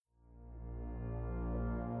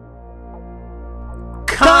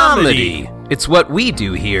Comedy! It's what we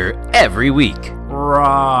do here every week.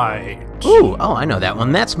 Right. Ooh, I know that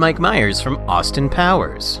one. That's Mike Myers from Austin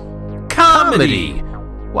Powers. Comedy!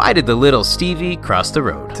 Why did the little Stevie cross the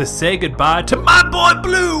road? To say goodbye to my boy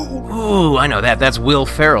Blue. Ooh, I know that. That's Will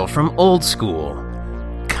Ferrell from Old School.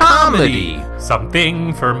 Comedy!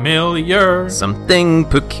 Something familiar. Something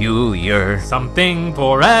peculiar. Something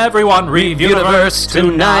for everyone. Reviewniverse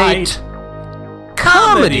tonight.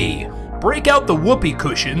 Comedy! Break out the whoopee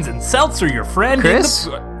cushions and seltzer your friend. Chris?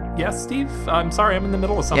 Yes, Steve? I'm sorry, I'm in the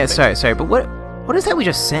middle of something. Yeah, sorry, but what is that we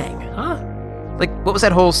just sang? Huh? Like, what was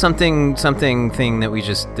that whole something thing that we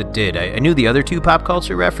just did? I knew the other two pop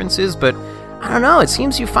culture references, but I don't know, it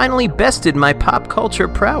seems you finally bested my pop culture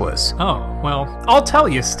prowess. Oh, well, I'll tell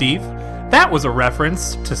you, Steve. That was a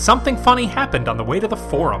reference to Something Funny Happened on the Way to the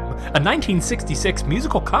Forum, a 1966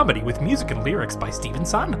 musical comedy with music and lyrics by Stephen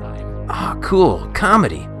Sondheim. Ah, cool,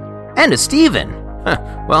 comedy. And a Steven.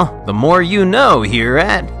 Huh, well, the more you know here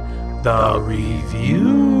at... The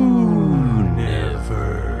Reviewniverse.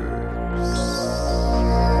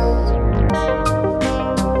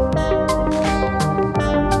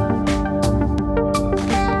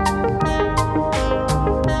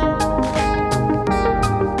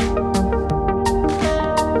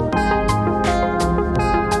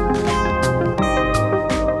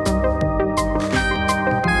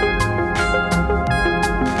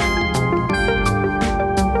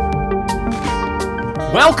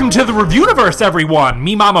 Welcome to the Reviewniverse, everyone.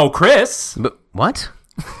 Me Mamo Chris. But what?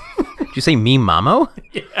 Did you say me mamo?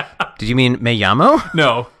 Yeah. Did you mean me llamo?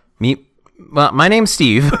 No. Well, my name's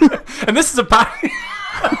Steve. And this is a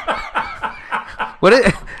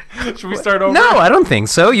What? Should we start over? No, I don't think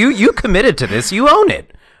so. You committed to this. You own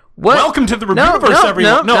it. What? Welcome to the Reviewniverse,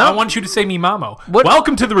 everyone. No, I want you to say me Mamo. What?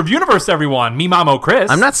 Welcome to the Reviewniverse, everyone. Me Mamo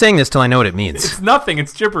Chris. I'm not saying this till I know what it means. It's nothing.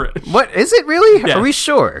 It's gibberish. What is it really? Yes. Are we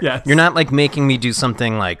sure? Yes. You're not like making me do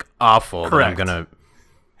something like awful. Correct. That I'm gonna.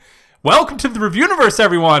 Welcome to the Reviewniverse,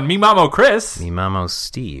 everyone. Me Mamo Chris. Me mamo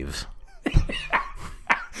Steve.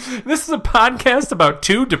 This is a podcast about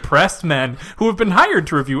two depressed men who have been hired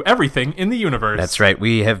to review everything in the universe. That's right.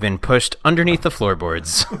 We have been pushed underneath the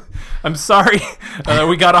floorboards. I'm sorry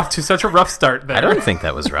we got off to such a rough start there. I don't think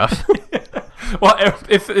that was rough. Well,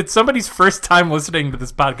 if it's somebody's first time listening to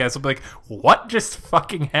this podcast, I'll be like, what just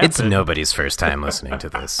fucking happened? It's nobody's first time listening to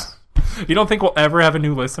this. You don't think we'll ever have a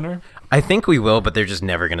new listener? I think we will, but they're just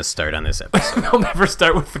never going to start on this episode. They'll never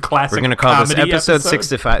start with the classic. We're going to call this comedy episode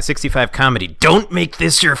 65 comedy. Don't make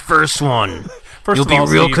this your first one. First You'll of be all,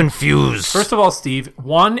 real Steve, confused. First of all, Steve,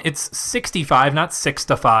 one, it's 65, not 6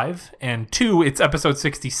 to 5, and two, it's episode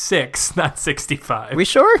 66, not 65. We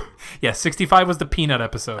sure? Yeah, 65 was the peanut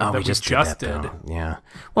episode that we just did. did. Yeah.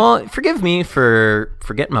 Well, forgive me for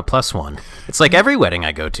forgetting my plus one. It's like every wedding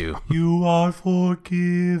I go to. You are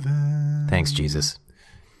forgiven. Thanks, Jesus.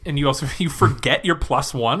 And you forget your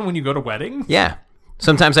plus one when you go to weddings? Yeah.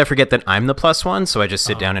 Sometimes I forget that I'm the plus one, so I just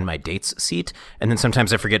sit down in my date's seat, and then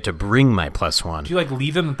sometimes I forget to bring my plus one. Do you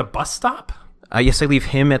leave them at the bus stop? Yes, I leave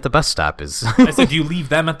him at the bus stop. I said, do you leave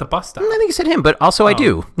them at the bus stop? I think you said him, but also I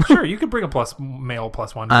do. Sure, you could bring a male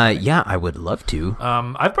plus one. Yeah, I would love to.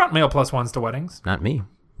 I've brought male plus ones to weddings. Not me.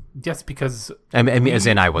 Yes, because I mean, as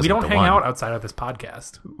in I wasn't the one. We don't hang out outside of this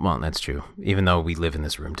podcast. Well, that's true. Even though we live in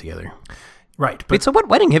this room together. Right. But Wait, so what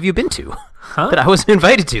wedding have you been to? That I wasn't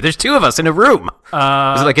invited to? There's two of us in a room.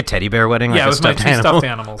 Was it like a teddy bear wedding? Yeah, like it was my two stuffed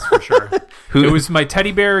animals, for sure. Who? It was my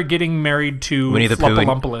teddy bear getting married to Winnie the Pooh.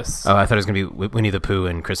 Flumpalumpolis. Oh, I thought it was going to be Winnie the Pooh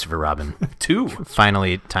and Christopher Robin. Two.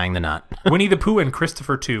 Finally tying the knot. Winnie the Pooh and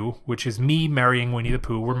Christopher 2, which is me marrying Winnie the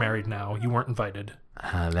Pooh. We're married now. You weren't invited.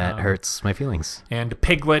 That hurts my feelings. And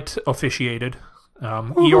Piglet officiated.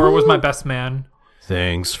 Eeyore was my best man.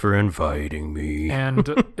 Thanks for inviting me. And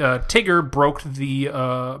Tigger broke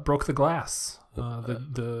the glass.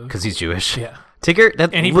 Because he's Jewish. Yeah. Tigger,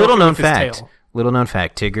 And he little broke it known with his fact. tail. Little known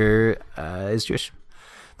fact. Tigger is Jewish.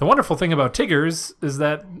 The wonderful thing about Tiggers is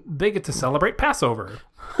that they get to celebrate Passover.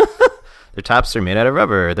 Their tops are made out of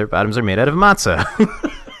rubber. Their bottoms are made out of matzah.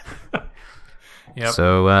 Yep.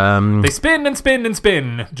 So, They spin and spin and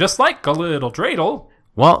spin, just like a little dreidel.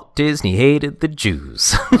 Walt Disney hated the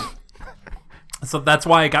Jews. So that's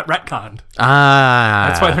why it got retconned.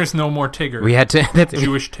 That's That's why there's no more Tigger. we had to...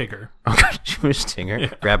 Jewish Tigger. Oh, God, Jewish Tigger.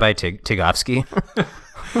 Yeah. Rabbi Tigovsky.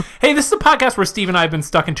 Hey, this is a podcast where Steve and I have been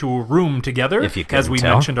stuck into a room together, If you couldn't as we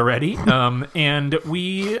tell. mentioned already. And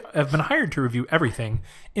we have been hired to review everything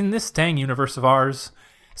in this dang universe of ours.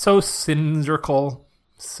 So cylindrical.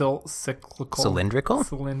 Cylindrical?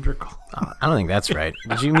 Cylindrical. I don't think that's right.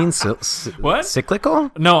 Did you mean What?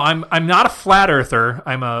 cyclical? No, I'm not a flat earther.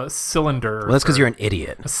 I'm a cylinder. Well, that's because you're an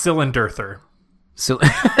idiot. a cylinderther.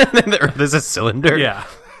 The Earth is a cylinder. Yeah.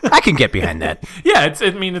 I can get behind that. Yeah, it's a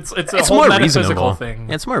It's whole more metaphysical reasonable. thing.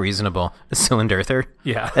 It's more reasonable. The cylinder earther.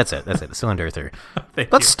 Yeah. That's it. The cylinder earther.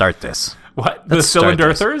 Thank Let's you. start this. What? The Let's start cylinder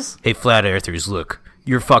this. earthers? Hey, flat earthers, look,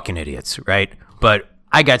 you're fucking idiots, right? But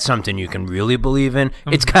I got something you can really believe in.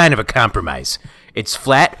 It's kind of a compromise. It's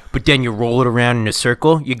flat, but then you roll it around in a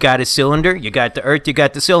circle. You got a cylinder, you got the earth, you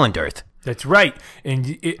got the cylinder earth. That's right.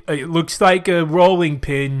 And it looks like a rolling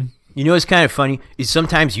pin. You know what's kind of funny is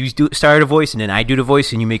sometimes you start a voice and then I do the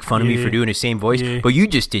voice and you make fun of me Yeah. for doing the same voice, Yeah. but you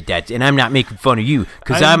just did that and I'm not making fun of you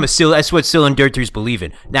because I'm- that's what cylinderers believe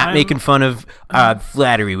in, not making fun of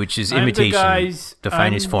flattery, which is I'm the imitation, guy's- the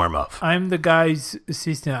finest I'm- form of. I'm the guy's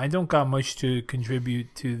assistant. I don't got much to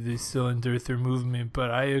contribute to the cylinder earther movement, but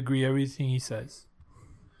I agree everything he says.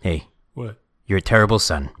 Hey, What? you're a terrible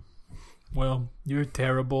son. Well, you're a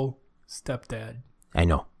terrible stepdad. I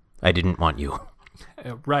know. I didn't want you.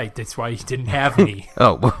 Right, that's why you didn't have me.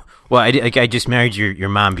 Oh, well, I just married your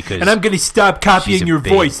mom because... And I'm going to stop She's copying a your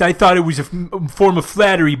babe. voice. I thought it was a form of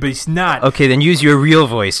flattery, but it's not. Okay, then use your real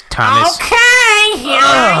voice, Thomas. Okay, here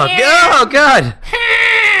Oh, God.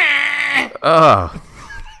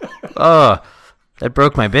 Oh, that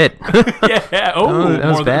broke my bit. Yeah. Oh, that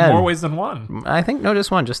was bad. more ways than one. I think no,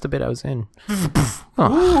 just one, just the bit I was in.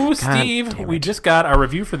 Oh, Ooh, Steve, damn we it. just got our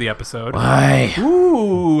review for the episode. Why?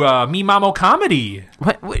 Ooh, Me Mamo comedy.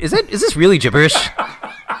 What is it? Is this really gibberish?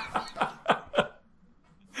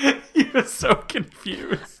 You're so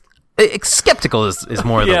confused. Skeptical is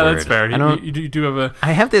more the Yeah, word. that's fair. I don't. You do have a.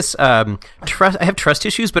 I have this trust. I have trust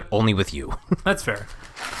issues, but only with you. That's fair.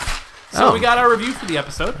 So Oh. we got our review for the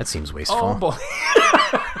episode. That seems Oh wasteful. boy.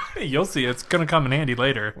 You'll see. It's gonna come in handy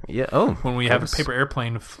later Yeah. Oh. when we have a paper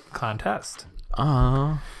airplane contest.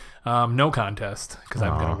 Oh. No contest because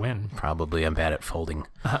I'm gonna win. Probably. I'm bad at folding.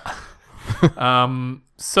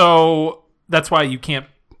 So that's why you can't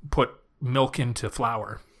put milk into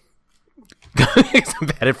flour. I'm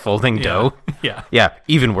bad at folding dough. Yeah. Yeah.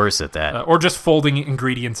 Even worse at that. Or just folding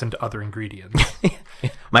ingredients into other ingredients.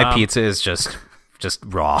 My pizza is just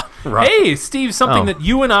raw. Raw. Hey, Steve, something Oh. that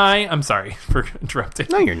you and I'm sorry for interrupting.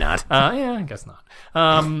 No, you're not. Yeah, I guess not.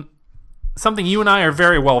 Something you and I are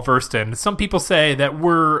very well versed in. Some people say that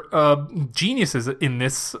we're geniuses in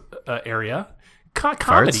this area. Comedy.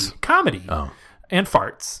 Farts? Comedy. Oh. And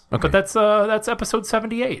farts. Okay. But that's episode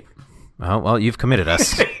 78. Oh, well, you've committed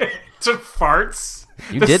us. To farts?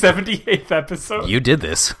 You the did. 78th episode? You did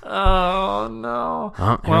this. Oh, no.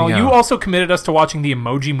 Oh, there Well, we go. you also committed us to watching the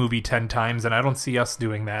Emoji Movie 10 times, and I don't see us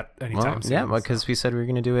doing that anytime Well, soon. yeah, because we said we were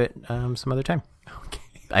going to do it some other time. Okay.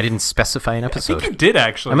 I didn't specify an I episode. think you did,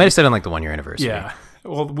 actually. I might have said on like the 1 year anniversary. Yeah.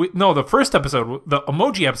 Well, no, the first episode, the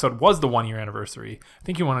Emoji episode, was the 1 year anniversary. I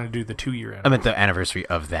think you wanted to do the 2 year I anniversary. meant the anniversary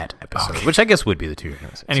of that episode, which I guess would be the 2 year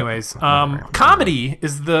anniversary. Anyways, So, whatever. comedy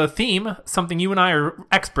is the theme, something you and I are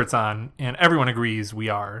experts on, and everyone agrees we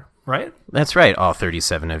are, right? That's right, all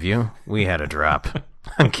 37 of you. We had a drop.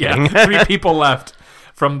 I'm kidding. Yeah, 3 people left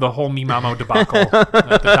from the whole Me Mamo debacle at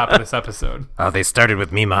the top of this episode. Oh, they started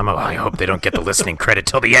with me, Mama. I hope they don't get the listening credit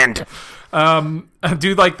till the end. I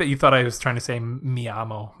do like that you thought I was trying to say me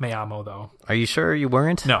amo, though. Are you sure you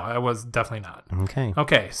weren't? No, I was definitely not. Okay.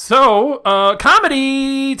 Okay, so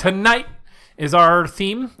comedy tonight is our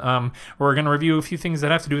theme. We're going to review a few things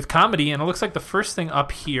that have to do with comedy, and it looks like the first thing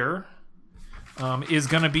up here is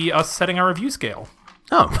going to be us setting our review scale.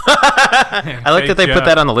 Oh. I like that they put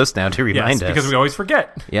that on the list now to remind Yes, us. because we always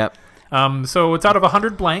forget. Yep. So it's out of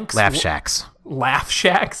 100 blanks. Laugh Shacks. Laugh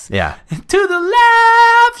Shacks. Yeah. To the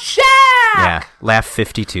Laugh Shack! Yeah. Laugh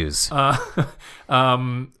 52s.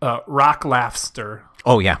 Rock Laughster.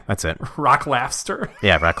 Oh, yeah. That's it. Rock Laughster?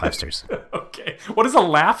 Yeah, Rock Lobsters. Okay. What is a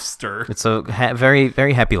laughster? It's a very,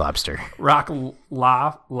 very happy lobster. Rock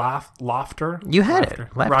lofter? You had it. Laughter.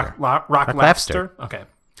 Laughter. Rock Rock laughter. Okay.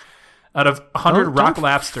 Out of 100 Oh, rock don't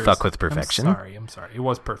laughsters. fuck with perfection. I'm sorry. It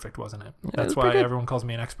was perfect, wasn't it? That's was why pretty good. everyone calls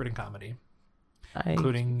me an expert in comedy, I,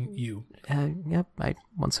 including you. yep,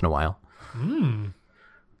 once in a while.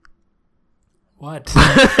 What?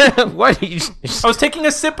 What? I was taking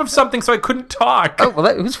a sip of something so I couldn't talk. Oh,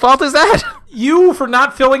 well, whose fault is that? You for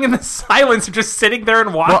not filling in the silence or just sitting there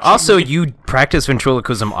and watching. Well, also, you practice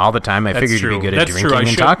ventriloquism all the time. I figured you'd be good at drinking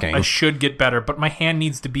and talking. I should get better, but my hand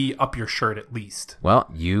needs to be up your shirt at least. Well,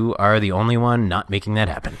 you are the only one not making that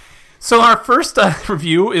happen. So our first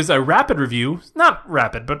review is a rapid review. Not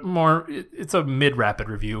rapid, but more, it's a mid-rapid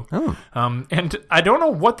review. Oh. And I don't know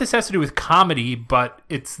what this has to do with comedy, but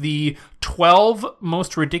it's the 12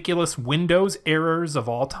 most ridiculous Windows errors of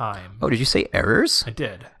all time. Oh, did you say errors? I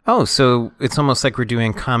did. Oh, so it's almost like we're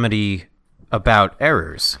doing comedy about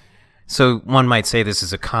errors. So one might say this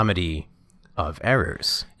is a comedy of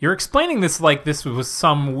errors. You're explaining this like this was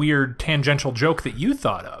some weird tangential joke that you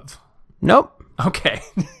thought of. Nope. Okay.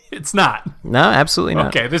 It's not. No, absolutely not.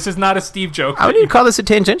 Okay, this is not a Steve joke. I wouldn't even call this a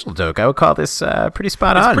tangential joke. I would call this pretty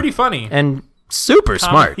spot on. It's pretty funny. And super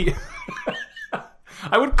smart.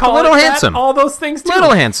 I would call little it handsome. all those things too.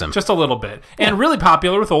 Little handsome. Just a little bit. And really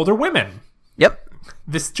popular with older women. Yep.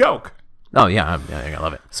 This joke. Oh, yeah. I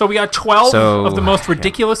love it. So we got 12 So, of the most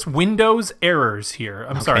ridiculous Windows errors here.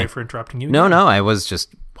 I'm sorry for interrupting you. No, I was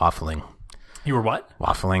just waffling. You were what?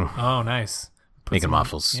 Waffling. Oh, nice. Making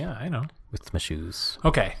waffles Yeah, I know. with my shoes.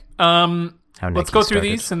 Okay. How Let's Nike go through started.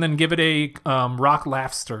 these and then give it a rock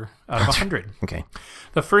laughster out of 100. Okay.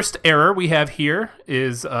 The first error we have here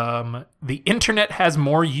is the internet has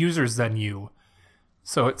more users than you.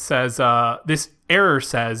 So it says, this error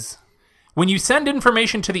says, when you send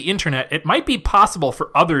information to the internet, it might be possible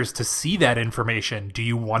for others to see that information. Do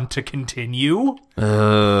you want to continue?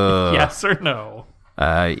 Yes or no?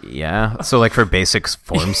 Yeah. So, like for basic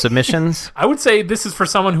form submissions, I would say this is for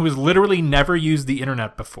someone who has literally never used the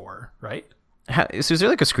internet before, right? so is there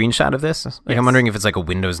like a screenshot of this? Like, Yes. I'm wondering if it's like a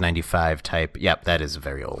Windows 95 type. Yep, that is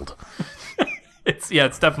very old. It's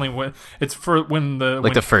definitely when it's for when the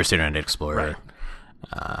Like the first Internet Explorer. Right.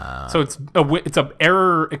 So it's a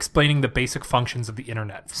error explaining the basic functions of the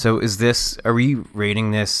internet. So are we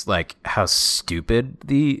rating this like how stupid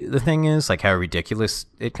the thing is? Like how ridiculous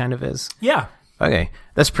it kind of is? Yeah. Okay,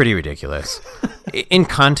 that's pretty ridiculous. In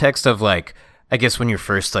context of like, I guess when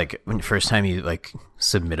first time you like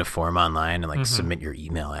submit a form online and like submit your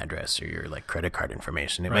email address or your like credit card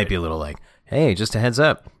information, it might be a little like, hey, just a heads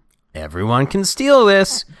up, everyone can steal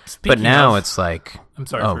this. But Speaking now of- it's like, I'm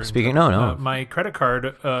sorry. Oh, no. My credit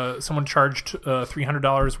card. Someone charged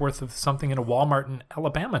 $300 worth of something in a Walmart in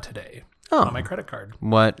Alabama today on my credit card.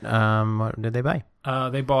 What did they buy?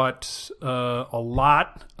 They bought a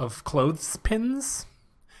lot of clothespins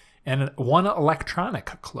and one electronic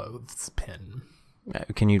clothespin.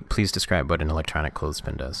 Can you please describe what an electronic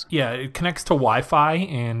clothespin does? Yeah, it connects to Wi-Fi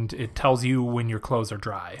and it tells you when your clothes are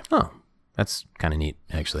dry. Oh, that's kind of neat,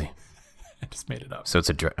 actually. I just made it up. So it's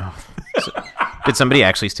did somebody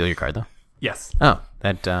actually steal your card though? Yes. Oh,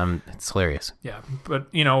 that it's hilarious. Yeah,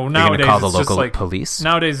 but nowadays gonna call the it's just local like police?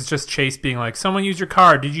 Nowadays it's just Chase being like, "Someone used your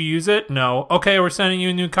card. Did you use it? No. Okay, we're sending you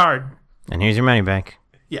a new card." And here's your money back.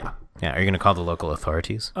 Yeah. Yeah, are you gonna call the local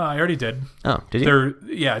authorities? I already did. Oh, did you?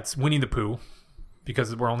 It's Winnie the Pooh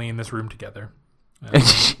because we're only in this room together.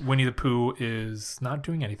 Winnie the Pooh is not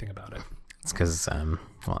doing anything about it. It's because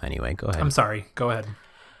well, anyway, go ahead. I'm sorry. Go ahead.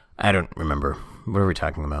 I don't remember. What are we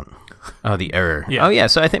talking about? Oh, the error. Yeah. Oh, yeah.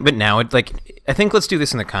 So I think, but now I think let's do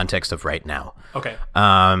this in the context of right now. Okay.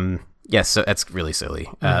 Yes. So that's really silly.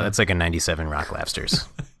 That's like a 97 Rock Lapsters.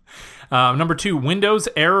 Number 2, Windows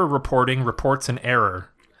error reporting reports an error.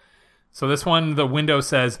 So this one, the Windows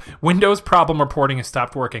says, Windows problem reporting has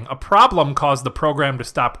stopped working. A problem caused the program to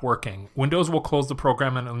stop working. Windows will close the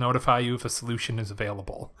program and will notify you if a solution is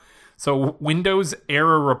available. So Windows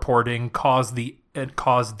error reporting caused the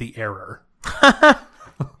error.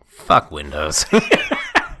 Fuck Windows.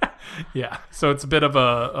 Yeah. So it's a bit of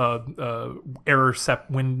a error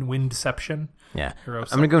windception. Yeah. Hero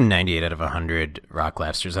I'm going to go 98 out of 100 Rock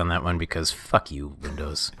Lapsters on that one because fuck you,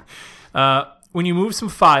 Windows. When you move some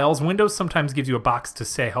files, Windows sometimes gives you a box to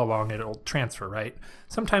say how long it'll transfer, right?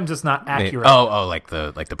 Sometimes it's not accurate. Like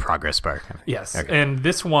the progress bar. Yes. Okay. And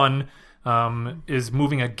this one is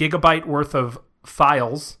moving a gigabyte worth of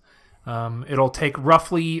files. It'll take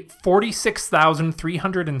roughly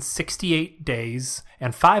 46,368 days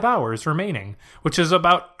and 5 hours remaining, which is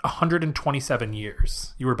about 127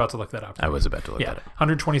 years. You were about to look that up. I was about to look Yeah, at it.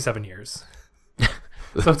 127 years. So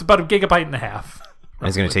it's about a gigabyte and a half. And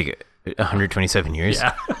it's going to take 127 years?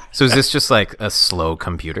 Yeah. So is this just like a slow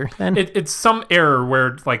computer then? It's some error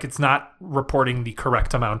where like it's not reporting the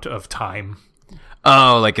correct amount of time.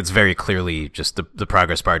 Oh, like it's very clearly just the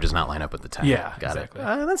progress bar does not line up with the time. Yeah, Got exactly.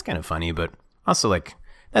 it. That's kind of funny, but also like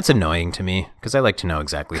that's annoying to me because I like to know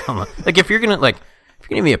exactly how long. Like if you're gonna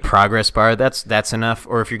give me a progress bar, that's enough.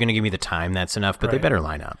 Or if you're gonna give me the time, that's enough. But they Right. better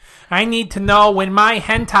line up. I need to know when my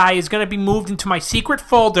hentai is going to be moved into my secret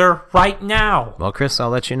folder right now. Well, Chris, I'll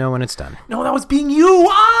let you know when it's done. No, that was being you.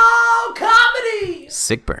 Oh, comedy.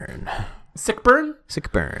 Sick burn. Sick burn?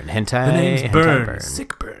 Sick burn. Hentai. The name's hentai Burn.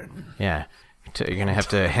 Sick burn. Yeah. You're gonna have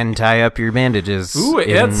to hentai up your bandages. Ooh,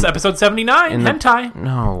 that's episode 79. Hentai.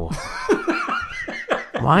 No.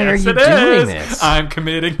 Why are Yes, you it doing is. this? I'm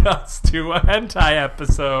committing us to a hentai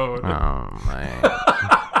episode. Oh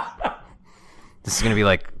my. This is going to be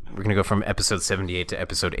like, we're going to go from episode 78 to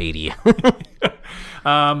episode 80. What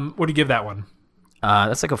do you give that one?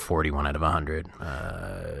 That's like a 41 out of 100.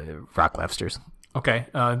 Rock Lobsters. Okay.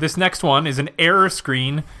 This next one is an error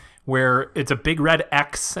screen where it's a big red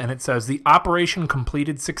X and it says the operation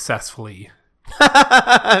completed successfully.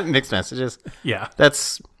 Mixed messages. Yeah.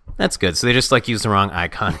 That's good. So they just like use the wrong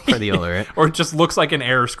icon for the YOLO, right? Or it just looks like an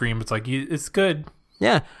error screen. But it's like, it's good.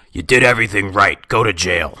 Yeah. You did everything right. Go to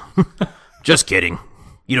jail. Just kidding.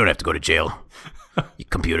 You don't have to go to jail. You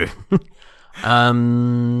computer.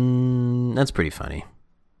 That's pretty funny.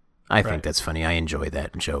 I think that's funny. I enjoy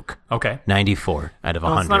that joke. Okay. 94 out of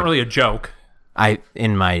 100. Well, it's not really a joke.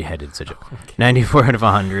 In my head, it's a joke. 94 out of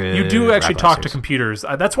 100. You do actually Rock talk to Lobsters. computers.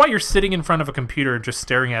 That's why you're sitting in front of a computer just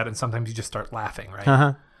staring at it, and sometimes you just start laughing, right?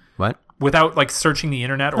 Uh-huh. What? Without like searching the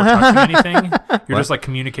internet or touching anything. You're just like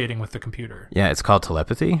communicating with the computer. Yeah, it's called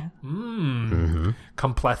telepathy.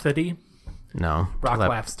 Complexity. No. Rock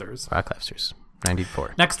Lobsters. Rock Lobsters.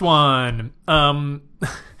 94. Next one.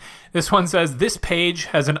 This one says, this page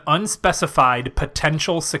has an unspecified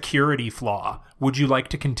potential security flaw. Would you like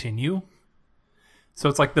to continue? So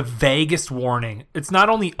it's like the vaguest warning. It's not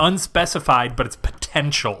only unspecified, but it's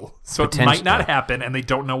potential. So it might not happen, and they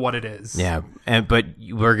don't know what it is. Yeah, but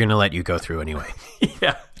we're going to let you go through anyway.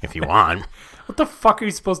 Yeah. If you want. What the fuck are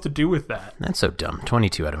you supposed to do with that? That's so dumb.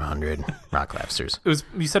 22 out of 100. Rock Lobsters.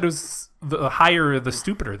 You said it was the higher, the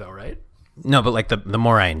stupider, though, right? No, but like the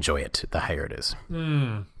more I enjoy it, the higher it is.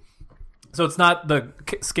 So it's not the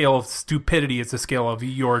scale of stupidity; it's the scale of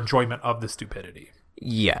your enjoyment of the stupidity.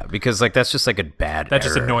 Yeah, because like that's just like a bad. That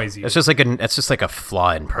just error. annoys you. That's just like a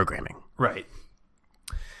flaw in programming. Right.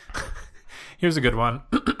 Here's a good one.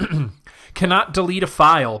 Cannot delete a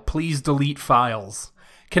file. Please delete files.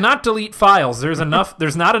 Cannot delete files. There's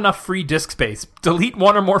not enough free disk space. Delete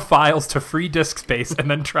one or more files to free disk space and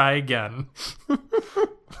then try again.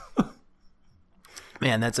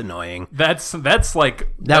 Man, that's annoying. That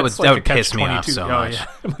would piss me off so much. Yeah.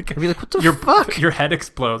 I'd be like, what the fuck? Your head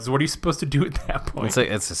explodes. What are you supposed to do at that point?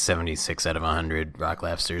 It's a 76 out of 100 Rock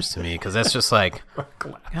Lobsters to me, because that's just like,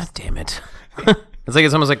 God damn it.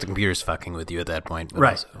 It's almost like the computer's fucking with you at that point. But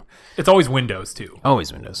right. Also, it's always Windows, too.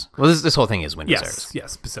 always Windows. Well, this whole thing is Windows errors.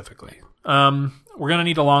 Yes, specifically. We're going to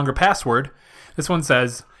need a longer password. This one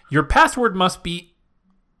says, your password must be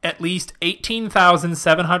at least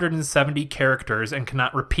 18,770 characters and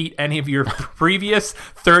cannot repeat any of your previous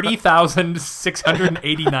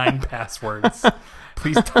 30,689 passwords.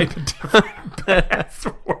 Please type a different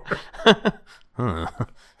password. All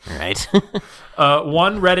right.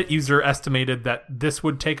 One Reddit user estimated that this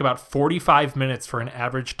would take about 45 minutes for an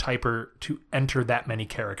average typer to enter that many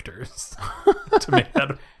characters to make that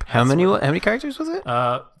a password. How many characters was it?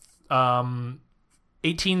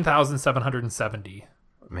 18,770.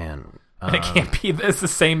 Man. And it can't be the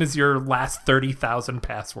same as your last 30,000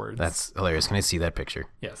 passwords. That's hilarious. Can I see that picture?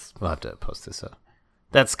 Yes. We'll have to post this up.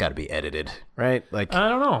 That's got to be edited, right? Like I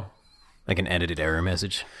don't know. Like an edited error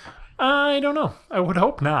message. I don't know. I would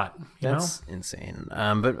hope not. That's insane.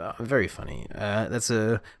 But very funny. But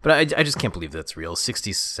I just can't believe that's real.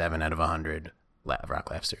 67 out of 100 Rock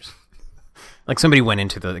Lobsters. Like somebody went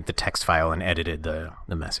into the text file and edited the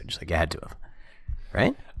message. Like you had to have,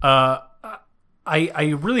 right?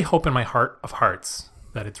 I really hope in my heart of hearts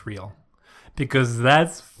that it's real, because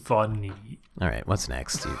that's funny. All right, what's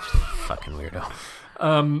next, you fucking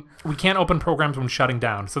weirdo? We can't open programs when shutting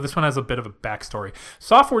down. So this one has a bit of a backstory.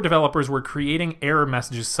 Software developers were creating error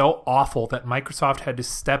messages so awful that Microsoft had to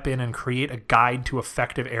step in and create a guide to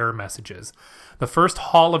effective error messages. The first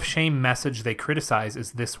Hall of Shame message they criticize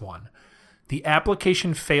is this one. The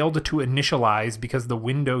application failed to initialize because the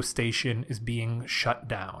Windows station is being shut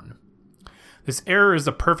down. This error is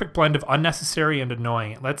a perfect blend of unnecessary and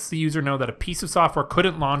annoying. It lets the user know that a piece of software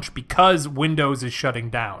couldn't launch because Windows is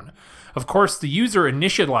shutting down. Of course, the user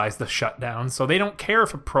initialized the shutdown, so they don't care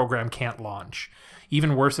if a program can't launch.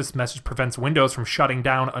 Even worse, this message prevents Windows from shutting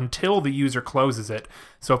down until the user closes it.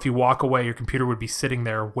 So if you walk away, your computer would be sitting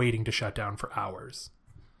there waiting to shut down for hours.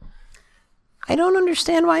 I don't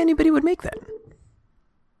understand why anybody would make that.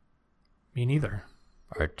 Me neither.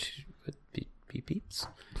 Beep beeps.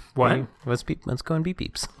 What? Let's go and beep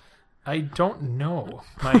beeps. I don't know.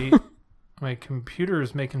 My computer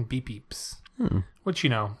is making beep beeps. Which,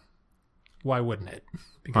 why wouldn't it?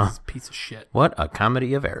 Because it's a piece of shit. What a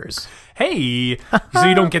comedy of errors. Hey, so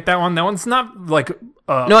you don't get that one? That one's not like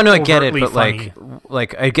no, I get it, but funny.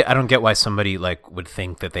 I don't get why somebody would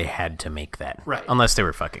think that they had to make that, right? Unless they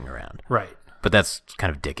were fucking around, right? But that's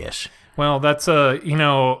kind of dickish. Well, that's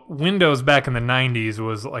Windows back in the 90s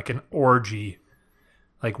was like an orgy.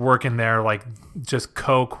 Like working there, like just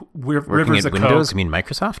Coke, rivers of Windows? Coke. You mean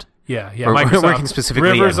Microsoft? Yeah. Or Microsoft, working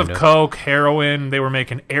specifically rivers at of Windows. coke, heroin. They were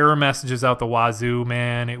making error messages out the wazoo,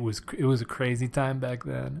 man. It was a crazy time back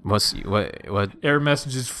then. What? Error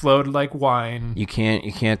messages flowed like wine. You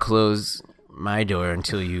can't close my door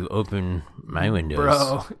until you open my windows.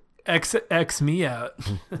 Bro, X me out.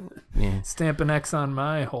 Yeah. Stamp an X on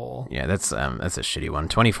my hole. Yeah, that's a shitty one.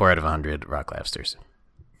 24 out of 100 rock lobsters.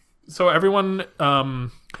 So everyone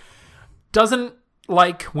doesn't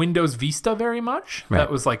like Windows Vista very much. Right.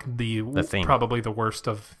 That was like the theme. probably the worst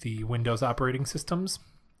of the Windows operating systems.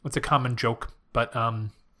 It's a common joke, but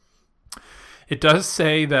it does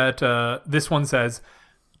say that this one says,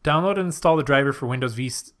 download and install the driver for Windows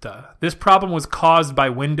Vista. This problem was caused by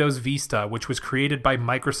Windows Vista, which was created by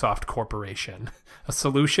Microsoft Corporation. A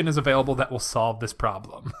solution is available that will solve this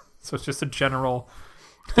problem. So it's just a general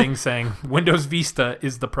thing saying Windows Vista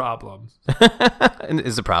is the problem. And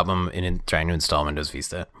is the problem in trying to install Windows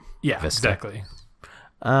Vista? Yeah, Vista. exactly.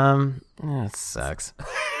 It sucks.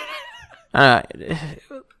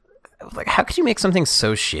 Like, how could you make something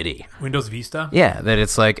so shitty? Windows Vista? Yeah, that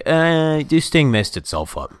it's like, this thing messed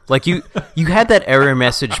itself up. Like, you had that error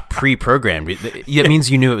message pre-programmed. That means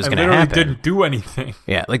you knew it was going to literally happen. didn't do anything.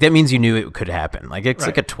 Yeah, like, that means you knew it could happen. Like, it's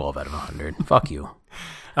like Right. a 12 out of 100. Fuck you.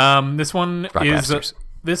 This one Rock is. Masters.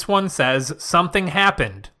 This one says something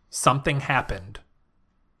happened. Something happened,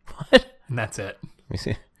 What? and that's it. Let me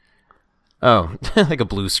see. Oh, like a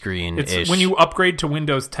blue screen ish. It's when you upgrade to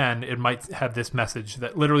Windows 10, it might have this message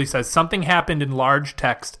that literally says something happened in large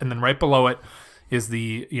text, and then right below it is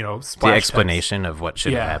the splash the explanation of what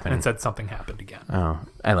should text. have Yeah, happened. and it said something happened again. Oh,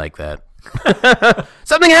 I like that.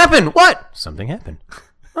 Something happened. What? Something happened.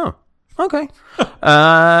 Oh, okay.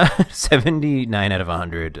 79 out of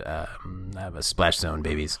 100. I have a Splash Zone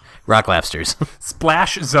babies. Rock lobsters.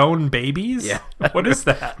 Splash Zone Babies? Yeah. What is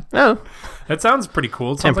that? Oh, That sounds pretty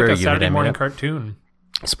cool. It sounds like Temporary a unit Saturday I made morning up. cartoon.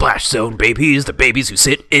 Splash Zone babies, the babies who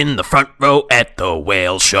sit in the front row at the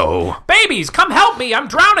whale show. Babies, come help me! I'm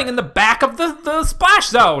drowning in the back of the splash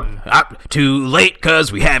zone. Too late,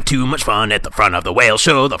 cause we have too much fun at the front of the whale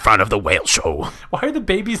show, the front of the whale show. Why are the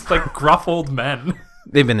babies like gruff old men?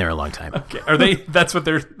 They've been there a long time. Okay. Are they? That's what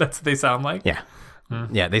they sound like. Yeah.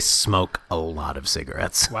 Yeah, they smoke a lot of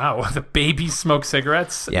cigarettes. Wow, the babies smoke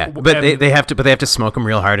cigarettes. Yeah, but they have to smoke them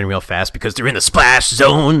real hard and real fast because they're in the splash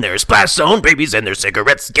zone. They're splash zone babies, and their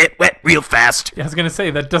cigarettes get wet real fast. Yeah, I was gonna say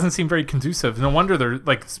that doesn't seem very conducive. No wonder they're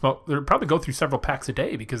like smoke. They probably go through several packs a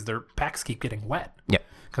day because their packs keep getting wet. Yep.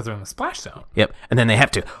 Because they're in the splash zone. Yep, and then they have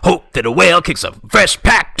to hope that a whale kicks a fresh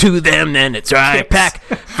pack to them. Then it's right pack,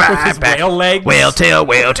 With his pack. whale legs. Whale tail,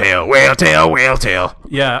 whale tail, whale tail, whale tail.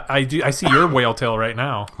 Yeah, I do. I see your whale tail right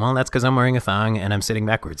now, Well, that's because I'm wearing a thong and I'm sitting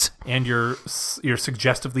backwards. and you're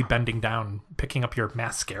suggestively bending down, picking up your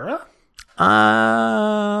mascara.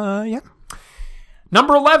 Yeah.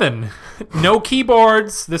 Number 11, no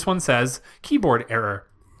keyboards. This one says keyboard error.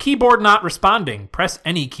 Keyboard not responding. Press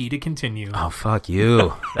any key to continue. Oh, fuck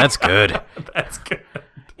you. That's good. That's good.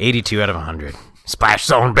 82 out of 100. Splash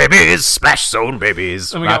zone babies, splash zone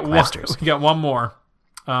babies. And we Rock got masters. we got one more.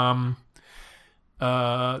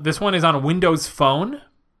 This one is on a Windows phone,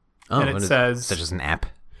 and it what is says such as an app.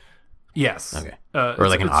 yes. Okay. Or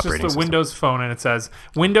like an it's operating just a system. Windows phone, and it says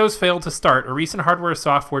Windows failed to start. A recent hardware or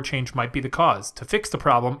software change might be the cause. To fix the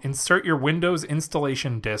problem, insert your Windows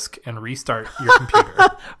installation disk and restart your computer.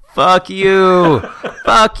 Fuck you.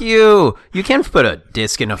 Fuck you. You can't put a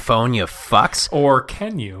disc in a phone, you fucks. Or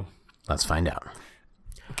can you? Let's find out.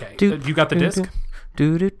 Okay, you got the disk.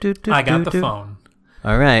 I got the phone.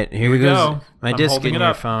 All right, here we goes go. my I'm disc holding in it your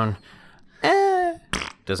up. phone.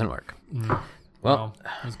 Doesn't work. Well, Well,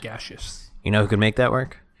 it was gaseous. you know who could make that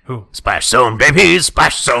work? Who? Splash zone babies,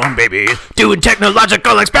 splash zone babies, doing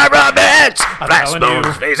technological experiments. Splash telling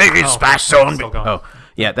zone you. babies, Oh, splash still zone. going. Oh,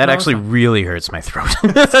 yeah, that actually really hurts my throat.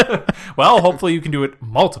 Well, hopefully you can do it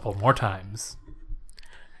multiple more times.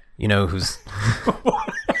 You know who's?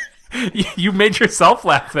 You made yourself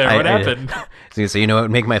laugh there. What happened? So you know what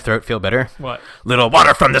would make my throat feel better? What? Little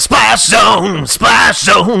water from the splash zone,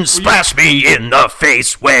 splash me in the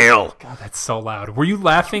face, whale. God, that's so loud. Were you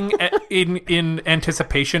laughing in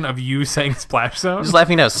anticipation of you saying Splash Zone? Just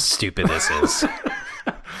laughing at how stupid this is.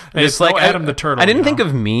 It's like Adam the Turtle. I didn't you think know?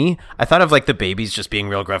 of me. I thought of like the babies just being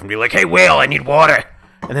real gruff and be like, "Hey, whale, I need water,"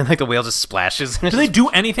 and then like the whale just splashes. Do they do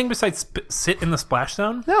anything besides sit in the Splash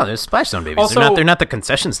Zone? No, they're splash zone babies. Also- they're not the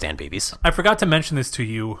concession stand babies. I forgot to mention this to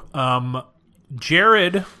you.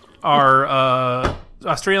 Jared, our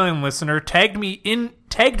Australian listener, tagged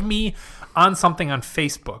me on something on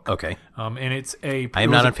Facebook. Okay. And it's a. I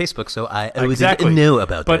am not on Facebook, so I Exactly. know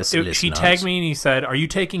about But this. she tagged me and he said, "Are you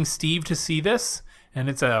taking Steve to see this?" and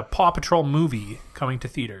it's a Paw Patrol movie coming to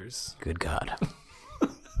theaters. Good God.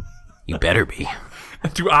 You better be.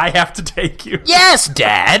 Do I have to take you? Yes,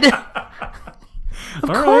 Dad! Of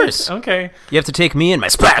All course. right, okay. You have to take me and my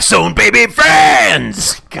Splash Zone baby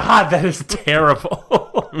friends! God, that is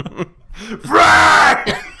terrible.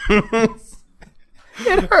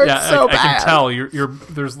 It hurts Yeah, I can tell. You're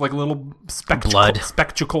there's like little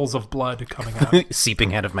spectacles of blood coming out.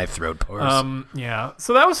 Seeping out of my throat pores. Yeah.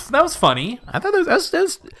 So that was funny. I thought that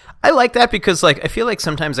was I like that because like I feel like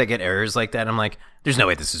sometimes I get errors like that. I'm like, there's no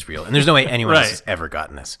way this is real, and there's no way anyone else Right. has ever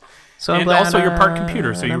gotten this. So I'm And glad, also, you're part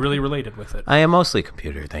computer, so you really related with it. I am mostly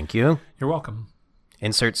computer. Thank you. You're welcome.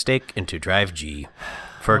 Insert steak into drive G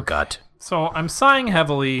for gut. So I'm sighing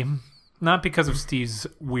heavily, not because of Steve's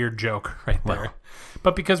weird joke right there,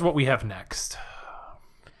 but because what we have next.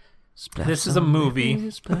 This is a movie.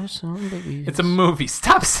 Splash Zone babies. It's a movie.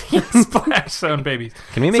 Stop saying Splash Zone Babies.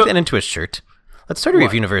 Can we make that into a shirt? Let's start a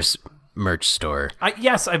Review Universe merch store.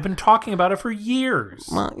 Yes, I've been talking about it for years.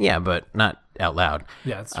 Well, yeah, but not out loud.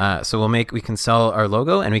 Yeah, it's So we can sell our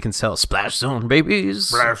logo and we can sell Splash Zone babies.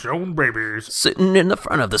 Splash Zone Babies. Sitting in the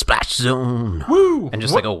front of the Splash Zone. Woo! And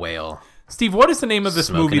just like a whale. Steve, what is the name of this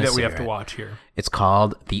Smoking movie a that we have to cigarette. watch here? It's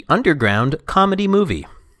called The Underground Comedy Movie.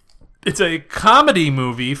 It's a comedy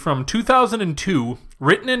movie from 2002,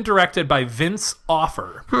 written and directed by Vince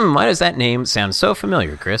Offer. Why does that name sound so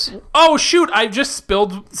familiar, Chris? Oh, shoot, I just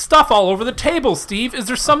spilled stuff all over the table, Steve. Is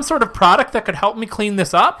there some sort of product that could help me clean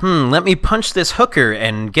this up? Let me punch this hooker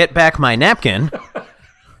and get back my napkin.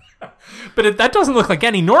 But that doesn't look like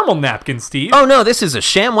any normal napkin, Steve. Oh no, this is a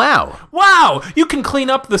ShamWow. Wow, you can clean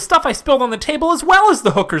up the stuff I spilled on the table as well as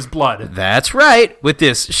the hooker's blood. That's right, with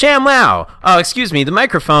this ShamWow. Oh, excuse me, the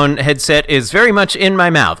microphone headset is very much in my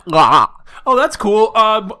mouth. Oh, that's cool.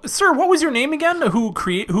 Sir, what was your name again?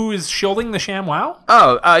 Who is shielding the ShamWow?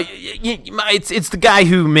 Oh, it's the guy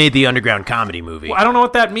who made the underground comedy movie. I don't know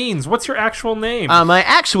what that means. What's your actual name? My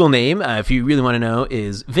actual name, if you really want to know,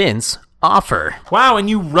 is Vince Offer. Wow, and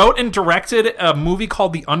you wrote and directed a movie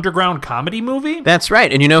called The Underground Comedy Movie? That's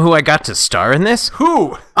right, and you know who I got to star in this?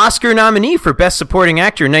 Who? Oscar nominee for Best Supporting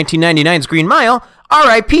Actor in 1999's Green Mile,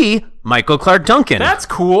 R.I.P. Michael Clark Duncan. That's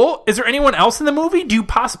cool. Is there anyone else in the movie? Do you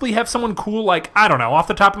possibly have someone cool like, I don't know, off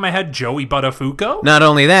the top of my head, Joey Buttafuoco? Not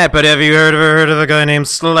only that, but have you ever heard of a guy named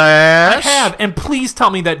Slash? I have, and please tell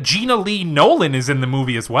me that Gina Lee Nolan is in the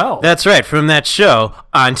movie as well. That's right, from that show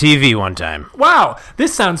on TV one time. Wow,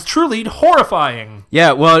 this sounds truly horrifying.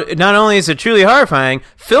 Yeah, well, not only is it truly horrifying,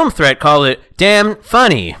 Film Threat called it damn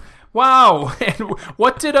funny. Wow, and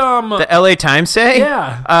what did, The LA Times say?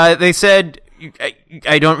 Yeah. They said...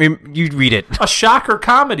 I don't. You read it. a shocker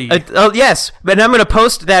comedy. Oh yes, but I'm going to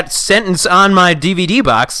post that sentence on my DVD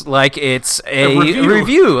box like it's a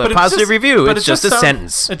review, a positive review. It's just a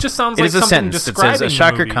sentence. It just sounds It like is a something sentence. It describing says a the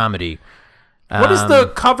shocker movie. comedy. What does the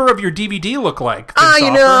cover of your DVD look like?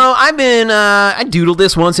 You know, I doodled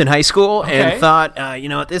this once in high school Okay. and thought, you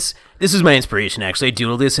know what, this is my inspiration, actually. I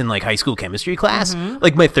doodled this in, like, high school chemistry class,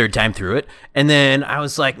 like my third time through it. And then I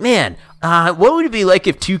was like, man, what would it be like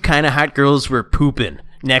if two kind of hot girls were pooping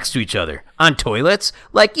next to each other on toilets?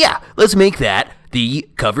 Like, yeah, let's make that the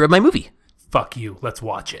cover of my movie. Fuck you. Let's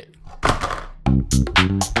watch it.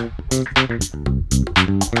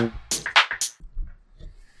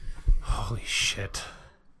 Holy shit.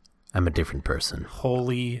 I'm a different person.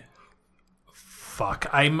 Holy fuck.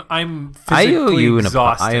 I'm I physically owe you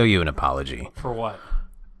exhausted. I owe you an apology. For what?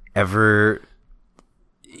 Ever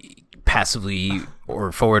passively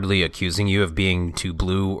or forwardly accusing you of being too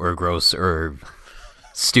blue or gross or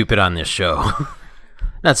stupid on this show.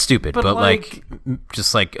 Not stupid, but like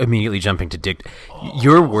just like immediately jumping to dick.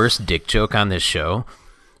 Your worst dick joke on this show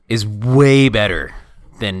is way better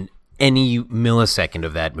than any millisecond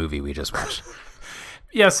of that movie we just watched.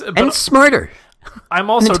 Yes, but And smarter. I'm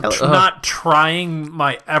also not trying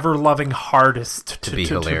my ever-loving hardest to be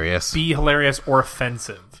hilarious. To be hilarious or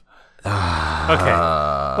offensive.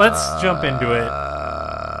 Okay, let's jump into it.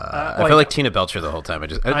 I felt like Tina Belcher the whole time.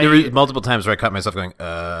 There were multiple times where I caught myself going,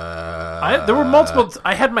 there were multiple.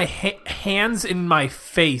 I had my hands in my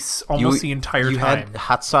face almost the entire you time. had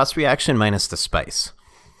hot sauce reaction minus the spice.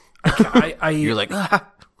 You're like,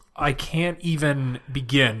 I can't even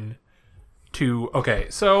begin to. Okay,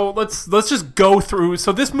 so let's just go through.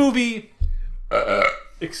 So this movie,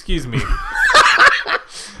 excuse me.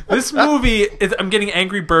 This movie is. I'm getting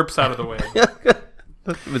angry burps out of the way.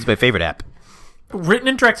 it was my favorite app. Written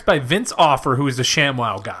and directed by Vince Offer, who is the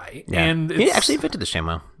ShamWow guy. Yeah. And He actually invented the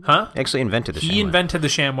ShamWow. Huh? Actually invented the ShamWow. He invented the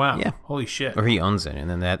ShamWow. Yeah. Holy shit. Or he owns it, and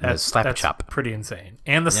then the slap That's chop. pretty insane.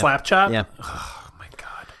 And the slap chop? Yeah. Oh my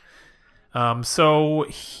god. So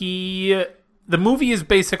he the movie is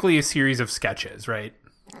basically a series of sketches, right?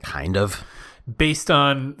 Kind of. Based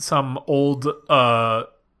on some old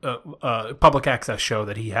public access show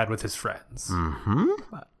that he had with his friends. Mm-hmm.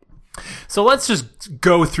 So let's just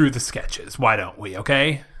go through the sketches. Why don't we?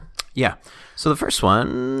 Okay. Yeah. So the first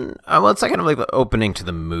one, well, it's like kind of like the opening to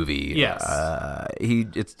the movie. Yes. He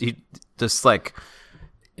just like.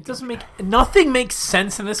 Nothing makes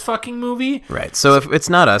sense in this fucking movie. Right. So if it's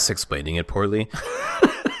not us explaining it poorly,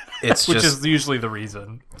 it's which just, is usually the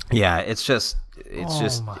reason. Yeah. This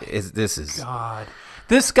is God.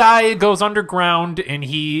 This guy goes underground and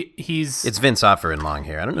he's. It's Vince Offer in long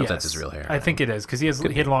hair. I don't know if that's his real hair. I think it is because he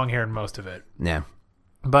had long hair in most of it. Yeah.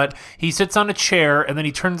 But he sits on a chair and then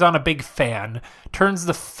he turns on a big fan. He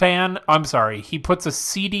puts a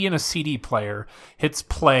CD in a CD player, hits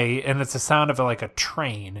play, and it's the sound of like a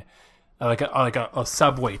train, like a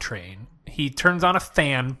subway train. He turns on a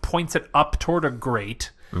fan, points it up toward a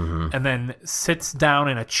grate, and then sits down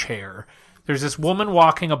in a chair. There's this woman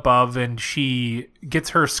walking above, and she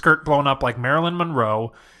gets her skirt blown up like Marilyn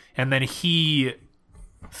Monroe, and then he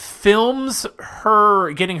films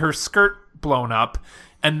her getting her skirt blown up,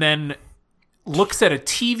 and then looks at a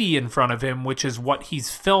TV in front of him, which is what he's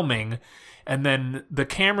filming, and then the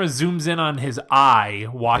camera zooms in on his eye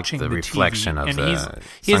watching like the the reflection TV, of and the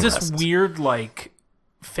he has this sunglasses. weird like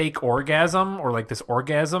fake orgasm or like this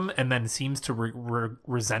orgasm, and then seems to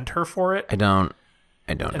resent her for it. I don't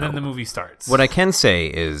And know. then the movie starts. What I can say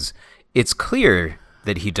is it's clear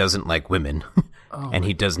that he doesn't like women and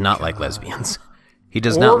he does not like lesbians. He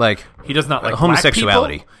does not like Black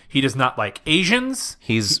homosexuality. people. He does not like Asians.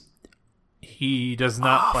 He does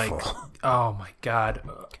not like. Oh my God.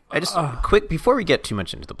 I just quick before we get too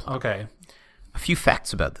much into the plot. Okay. A few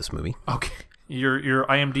facts about this movie. Okay. Your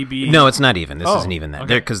IMDb. No, it's not even. This isn't even that.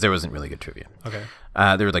 okay. Because there wasn't really good trivia. Okay.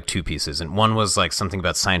 There were like two pieces, and one was like something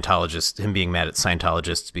about Scientologists, him being mad at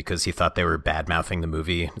Scientologists because he thought they were bad mouthing the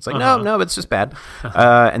movie. It's like no, it's just bad.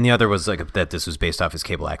 And the other was like that this was based off his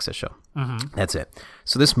cable access show. Mm-hmm. That's it.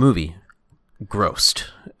 So this movie grossed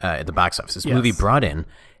at the box office. This movie brought in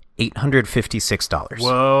 $856.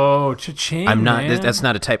 Whoa, cha-ching, I'm not. man. That's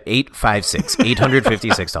not a type.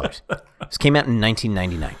 $856. This came out in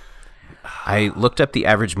 1999. I looked up the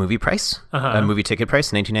average movie price, movie ticket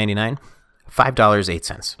price, 1999,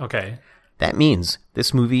 $5.08. Okay. That means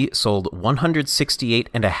this movie sold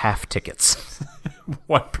 168.5 tickets.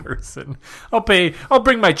 One person. I'll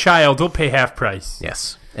bring my child. He'll pay half price.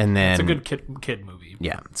 Yes, and then It's a good kid movie.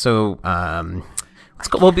 Yeah. So let's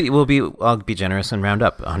go. I'll be generous and round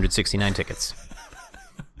up 169 tickets.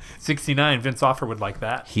 69. Vince Offer would like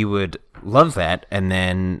that. He would love that, and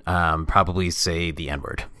then probably say the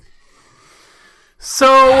N-word.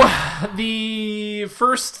 So the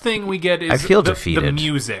first thing we get is I feel the defeated.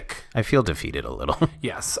 music. I feel defeated a little.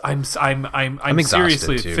 Yes, I'm exhausted,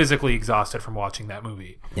 seriously too. physically exhausted from watching that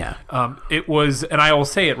movie. Yeah. It was, and I will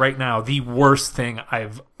say it right now, the worst thing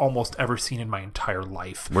I've almost ever seen in my entire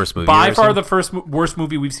life. Worst movie by you've ever far seen? the worst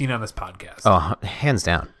movie we've seen on this podcast. Oh, hands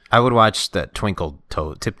down. I would watch that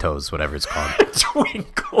Tiptoes, whatever it's called,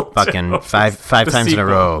 Twinkle fucking Toes, five the times in a sequel.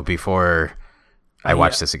 row before I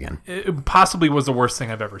watch this again. It possibly was the worst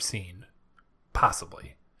thing I've ever seen.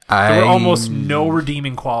 Possibly. There were almost no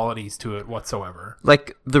redeeming qualities to it whatsoever.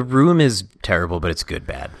 Like, The Room is terrible, but it's good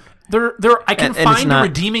bad. I can And it's find a not-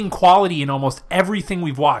 redeeming quality in almost everything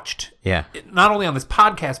we've watched. Yeah. Not only on this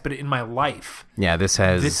podcast, but in my life. Yeah, this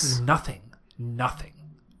This is nothing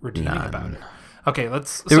redeeming about it. Okay,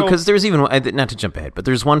 let's. Because there's even, not to jump ahead, but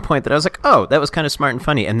there's one point that I was like, oh, that was kind of smart and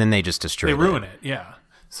funny, and then they just destroyed they ruin it. Yeah.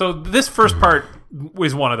 So this first part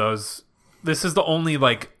was one of those. This is the only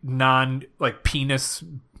penis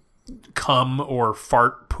cum or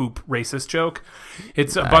fart poop racist joke.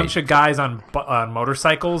 It's a bunch of guys on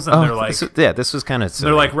motorcycles, and they're like, this was kind of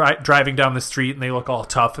they're like driving down the street, and they look all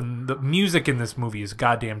tough. And the music in this movie is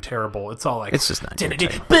goddamn terrible. It's all like it's just not good.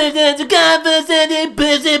 It's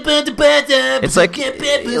It's like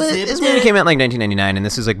this movie came out in like 1999, and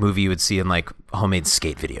this is like movie you would see in like homemade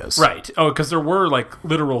skate videos, right. Oh, because there were like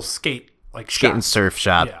literal skate skate shots. and surf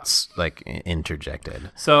shots like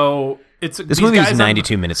interjected. So This movie was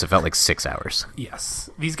 92 minutes. It felt like 6 hours. Yes,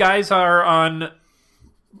 these guys are on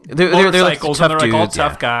They're like motorcycles, tough and they're like all dudes,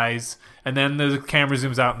 tough yeah. guys. And then the camera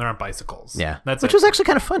zooms out, and they're on bicycles. Yeah, that's which it. was actually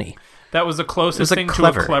kind of funny. That was the closest was, like, thing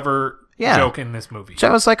clever. to a clever Yeah. joke in this movie. So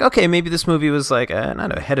I was like, okay, maybe this movie was like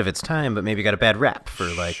not ahead of its time, but maybe got a bad rap for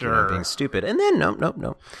like Sure. being stupid. And then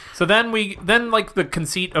no. So then like the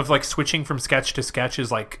conceit of like switching from sketch to sketch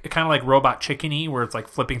is like kind of like Robot Chicken-y, where it's like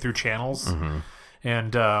flipping through channels. Mm-hmm.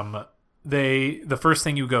 And the first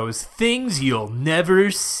thing you go is things you'll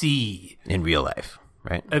never see. In real life.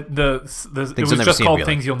 right? It was You'll Never just See in called Real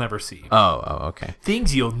Things Life. You'll Never See. Oh, okay.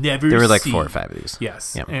 Things You'll Never See. There were like 4 or 5 of these.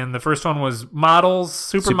 Yes. Yep. And the first one was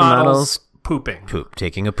supermodels pooping.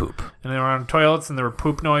 Taking a poop. And they were on toilets, and there were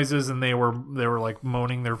poop noises, and they were like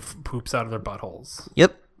moaning their poops out of their buttholes.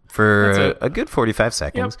 Yep. For That's it. a good 45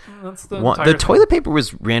 seconds. Yep, that's the The entire thing. toilet paper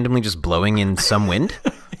was randomly just blowing in some wind.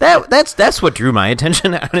 That's what drew my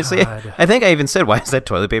attention, honestly. God. I think I even said, why is that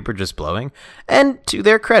toilet paper just blowing? And to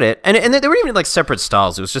their credit, and they weren't even like separate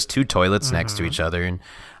stalls. It was just 2 toilets next to each other. And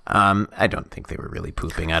I don't think they were really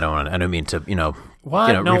pooping. I don't mean to,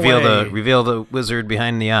 What? No way. reveal the wizard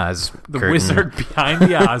behind the Oz The curtain. wizard behind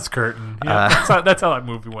the Oz curtain. Yeah, that's how that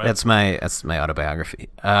movie went. That's my autobiography.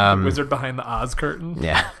 Wizard behind the Oz curtain.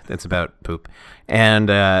 Yeah, that's about poop. And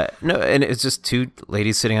and it's just 2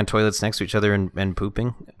 ladies sitting on toilets next to each other and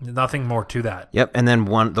pooping. Nothing more to that. Yep, and then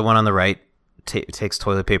the one on the right takes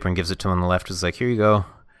toilet paper and gives it to them on the left. Is like, here you go.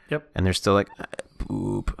 Yep. And they're still like,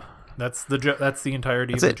 poop. That's the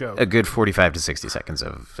entirety That's of it. the joke. A good 45 to 60 seconds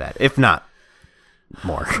of that, if not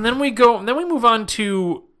more. And then we move on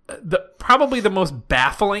to probably the most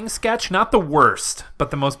baffling sketch, not the worst, but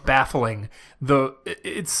the most baffling.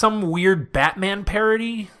 It's some weird Batman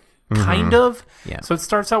parody, kind of. Yeah. So it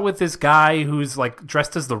starts out with this guy who's like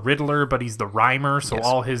dressed as the Riddler, but he's the rhymer, so Yes.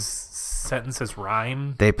 all his sentences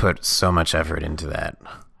rhyme. They put so much effort into that.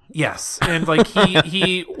 Yes, and like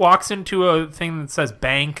he walks into a thing that says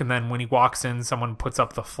bank, and then when he walks in, someone puts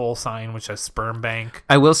up the full sign which says sperm bank.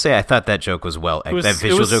 I will say, I thought that joke was that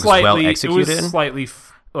visual joke was well executed. It was slightly,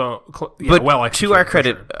 But well executed. to our for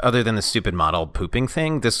credit, sure. other than the stupid model pooping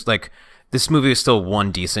thing, this movie is still one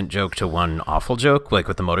decent joke to one awful joke, like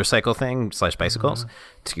with the motorcycle thing / bicycles,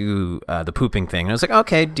 to the pooping thing. And I was like,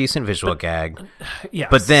 okay, decent visual gag. Yes,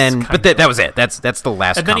 But then, kind that was it. That's the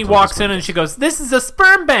last. And then he compliment walks this in movie and she goes, "This is a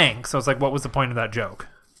sperm bank." So I was like, what was the point of that joke?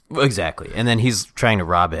 Exactly. And then he's trying to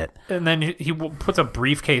rob it. And then he puts a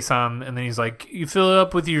briefcase on, and then he's like, "You fill it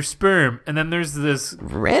up with your sperm." And then there's this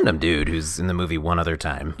Random dude who's in the movie one other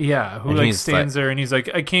time. who And like he's stands there, and he's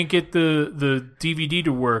like, "I can't get the DVD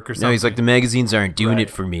to work or something." No, he's like, the magazines aren't doing Right. it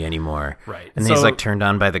for me anymore. Right. And then he's So- like turned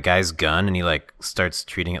on by the guy's gun, and he like starts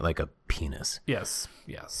treating it like a penis. yes.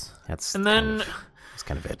 That's And then that's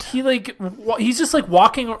kind of it. he's just like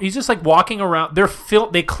walking around.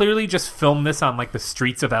 They clearly just filmed this on like the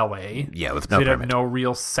streets of LA. Yeah, with So no they have permit. no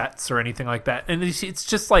real sets or anything like that, and it's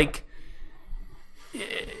just like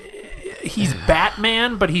he's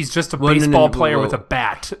Batman, but he's just a Well, no, baseball no, player well, with a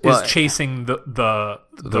bat well, is chasing the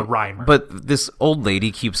rhymer. But this old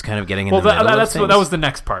lady keeps kind of getting in well, the middle of that things. was the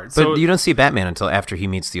next part. But So you don't see Batman until after he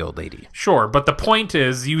meets the old lady. sure, but the point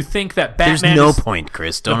is, you think that Batman. There's no is, point,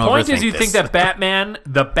 Chris. The Don't point overthink is, you this. think that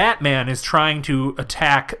the Batman is trying to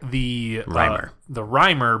attack the Rhymer. the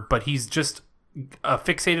rhymer, but he's just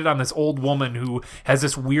fixated on this old woman who has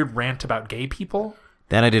this weird rant about gay people.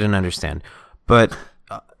 That I didn't understand. But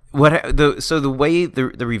the way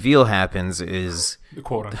the reveal happens is,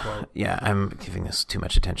 Quote unquote. yeah, I'm giving this too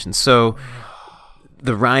much attention. So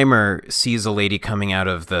the rhymer sees a lady coming out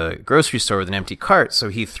of the grocery store with an empty cart, so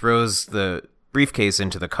he throws the briefcase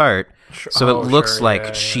into the cart, so it looks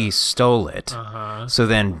like she stole it. So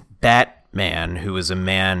then Batman, who is a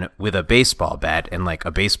man with a baseball bat and like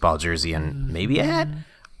a baseball jersey and maybe a hat,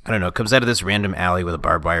 I don't know, comes out of this random alley with a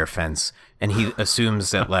barbed wire fence, and he assumes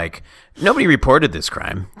that, like, nobody reported this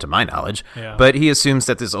crime, to my knowledge, but he assumes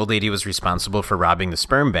that this old lady was responsible for robbing the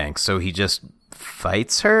sperm bank, so he just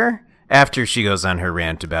fights her after she goes on her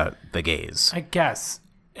rant about the gays. I guess.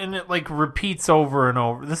 And it like repeats over and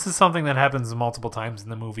over. This is something that happens multiple times in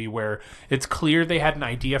the movie where it's clear they had an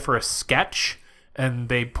idea for a sketch, and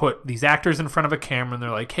they put these actors in front of a camera, and they're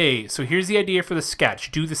like, "Hey, so here's the idea for the sketch.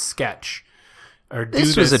 Do the sketch." Or do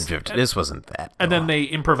This this. this wasn't that. And then they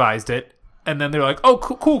improvised it, and then they're like, "Oh,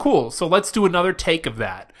 cool. So let's do another take of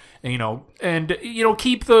that." And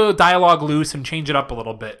keep the dialogue loose and change it up a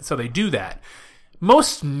little bit. So they do that.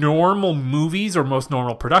 Most normal movies or most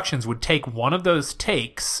normal productions would take one of those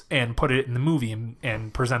takes and put it in the movie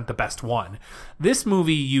and present the best one. This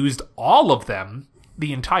movie used all of them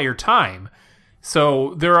the entire time.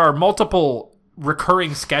 So there are multiple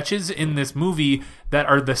recurring sketches in this movie that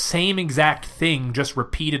are the same exact thing, just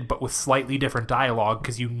repeated but with slightly different dialogue,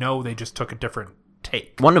 because they just took a different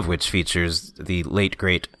take. One of which features the late,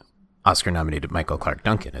 great Oscar-nominated Michael Clark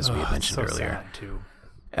Duncan, as we had mentioned so earlier. Sad too.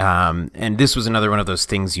 And this was another one of those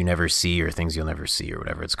things you never see, or things you'll never see, or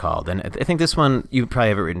whatever it's called. And I think this one, you probably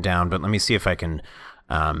have it written down, but let me see if I can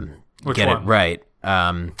get it one? right.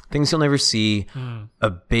 Things you'll never see, a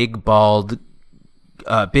big black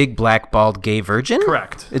bald gay virgin?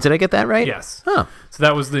 Correct. Did I get that right? Yes. Huh. So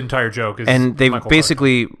that was the entire joke. And they Michael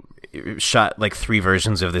basically shot like 3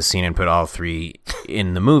 versions of this scene and put all 3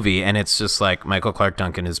 in the movie, and it's just like Michael Clark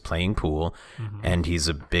Duncan is playing pool, and he's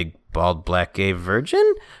a big bald black gay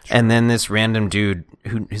virgin, and then this random dude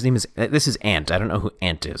who his name is Ant. I don't know who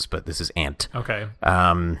Ant is, but this is Ant. Okay.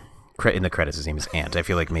 In the credits, his name is Ant. I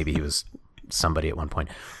feel like maybe he was somebody at one point,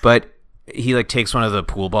 but he like takes one of the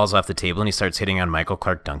pool balls off the table and he starts hitting on Michael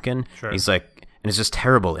Clark Duncan. Sure. He's like. And it's just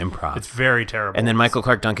terrible improv. It's very terrible. And then Michael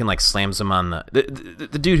Clark Duncan like slams him on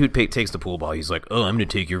the dude who takes the pool ball. He's like, "Oh, I'm going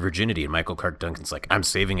to take your virginity." And Michael Clark Duncan's like, "I'm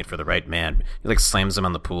saving it for the right man." He like slams him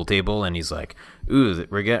on the pool table, and he's like, "Ooh,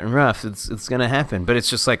 we're getting rough. It's going to happen." But it's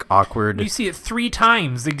just like awkward. You see it 3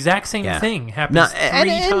 times. The exact same thing happens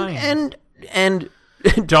 3 times. And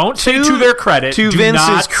don't say to their credit. To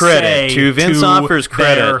Vince's credit. To Vince offers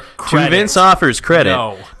credit. To Vince offers credit.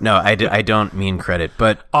 No, I don't mean credit,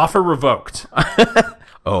 but offer revoked.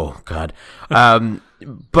 Oh God.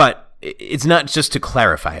 But it's not, just to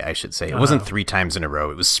clarify, I should say. It wasn't 3 times in a row.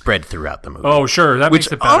 It was spread throughout the movie. Oh, sure. That makes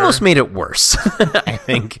it better. Almost made it worse, I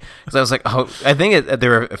think. Because I was like, I think there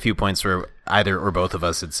were a few points where either or both of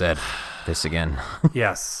us had said, this again.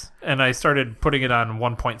 Yes. And I started putting it on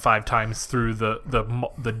 1.5 times through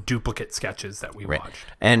the duplicate sketches that we watched.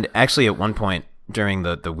 And actually, at one point during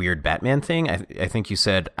the weird Batman thing, I think you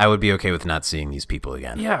said, I would be okay with not seeing these people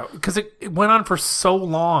again. Yeah, because it went on for so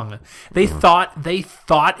long. They thought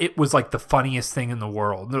it was like the funniest thing in the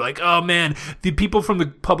world. They're like, oh man, the people from the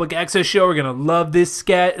public access show are gonna love this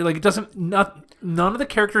sketch. Like it doesn't. None of the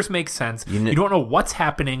characters make sense. You don't know what's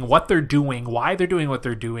happening, what they're doing, why they're doing what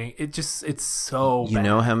they're doing. It's so bad. You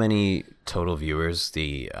know how many total viewers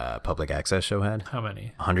the public access show had? How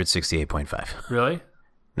many? 168.5. Really?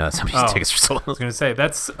 No, that's how many tickets were sold. I was going to say,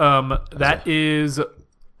 that is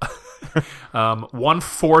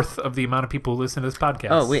 1/4 of the amount of people who listen to this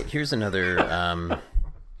podcast. Oh, wait, here's another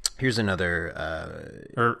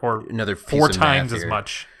or another 4 times as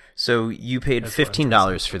much. So you paid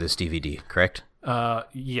 $15 for this DVD, correct?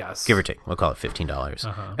 Yes. Give or take. We'll call it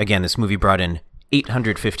 $15. Again, this movie brought in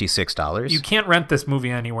 $856. You can't rent this movie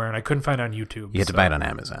anywhere, and I couldn't find it on YouTube. You had to buy it on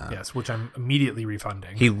Amazon. Yes, which I'm immediately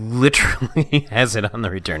refunding. He literally has it on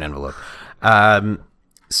the return envelope.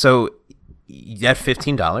 So that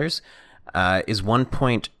 $15 is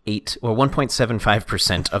 1.8 or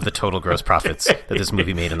 1.75% of the total gross profits that this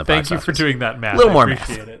movie made in the box office. Thank you for doing that math. A little more math.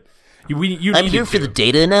 It. I'm here for the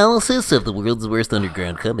data analysis of the world's worst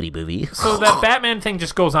underground comedy movie. So that Batman thing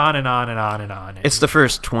just goes on and on and on and on. It's the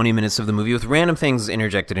first 20 minutes of the movie with random things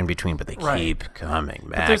interjected in between, but they keep coming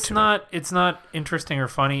back. But it's not interesting or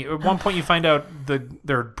funny. At one point, you find out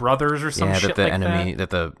they're brothers or some shit like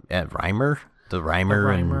that. The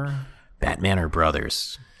Rhymer and Batman are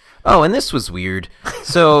brothers. Oh, and this was weird.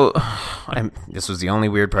 So this was the only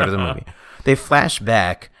weird part of the movie. They flash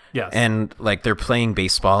back. Yes. And like they're playing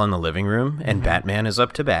baseball in the living room, and Batman is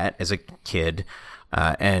up to bat as a kid,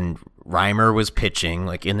 and Rhymer was pitching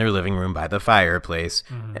like in their living room by the fireplace.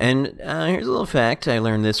 And here's a little fact: I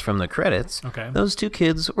learned this from the credits. Okay. Those 2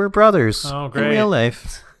 kids were brothers in real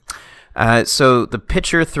life. So the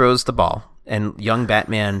pitcher throws the ball, and young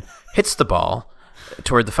Batman hits the ball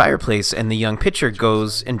toward the fireplace, and the young pitcher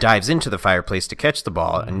goes and dives into the fireplace to catch the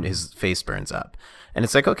ball, and his face burns up. And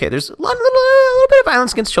it's like, okay, there's a little bit of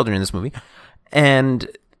violence against children in this movie. And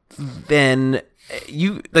then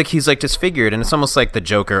he's like disfigured, and it's almost like the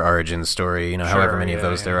Joker origin story, however many of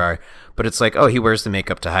those there are. But it's like, oh, he wears the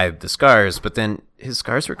makeup to hide the scars, but then his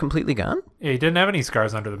scars were completely gone? Yeah, he didn't have any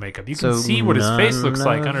scars under the makeup. You can see what his face looks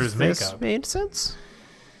like under his makeup. This made sense.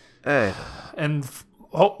 And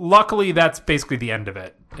luckily, that's basically the end of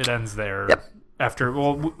it. It ends there. Yep.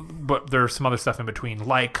 But there's some other stuff in between,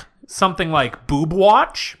 like something like Boob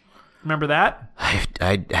Watch. Remember that?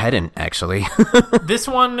 I hadn't, actually. This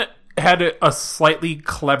one had a slightly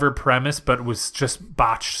clever premise, but was just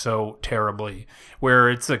botched so terribly. Where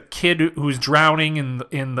it's a kid who's drowning in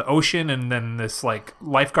the ocean, and then this like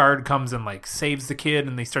lifeguard comes and like saves the kid,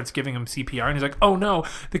 and he starts giving him CPR, and he's like, "Oh no,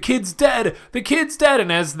 the kid's dead! The kid's dead!"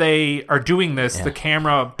 And as they are doing this, the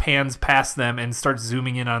camera pans past them and starts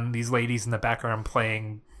zooming in on these ladies in the background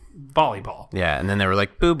playing volleyball. Yeah, and then they were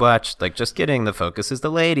like, "Boob watch." Like, just kidding. The focus is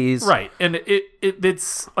the ladies. Right, and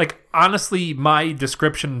it's like, honestly, my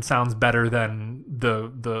description sounds better than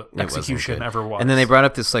the execution ever was. And then they brought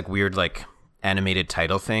up this like weird like animated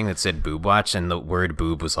title thing that said "Boob watch," and the word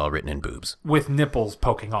 "boob" was all written in boobs with nipples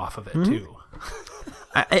poking off of it too.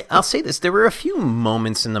 I'll say this: there were a few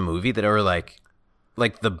moments in the movie that were like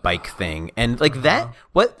the bike thing, and like that.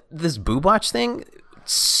 What this boob watch thing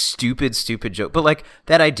stupid joke. But like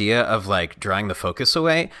that idea of like drawing the focus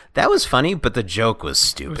away, that was funny, but the joke was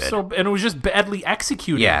stupid. And it was just badly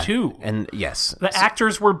executed too. And yes, the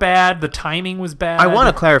actors were bad. The timing was bad. I want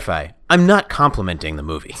to clarify. I'm not complimenting the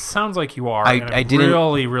movie. Sounds like you are. I didn't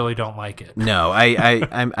really don't like it. No,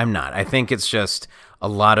 I'm not. I think it's just a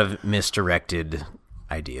lot of misdirected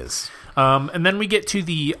ideas. And then we get to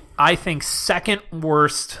the, I think, second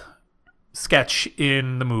worst sketch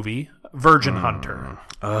in the movie, Virgin Hunter.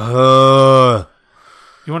 You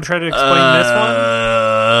want to try to explain this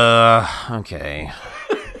one? Okay.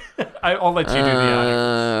 I'll let you do the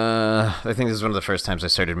honor. I think this is one of the first times I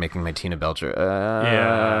started making my Tina Belcher.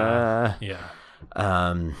 Yeah.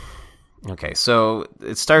 Okay, so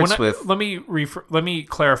it starts with. Let me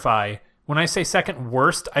clarify. When I say second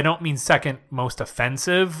worst, I don't mean second most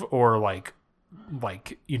offensive or like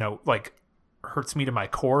hurts me to my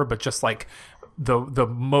core, but just like the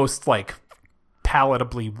most like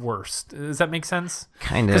palatably worst. Does that make sense?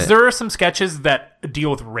 Kind of. Because there are some sketches that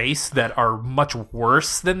deal with race that are much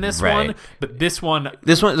worse than this one, but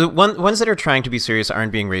the ones that are trying to be serious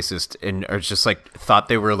aren't being racist and are just like thought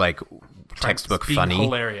they were like textbook funny,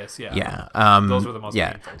 hilarious. Yeah. Those were the most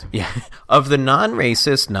painful to me. Yeah. Of the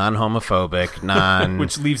non-racist, non-homophobic,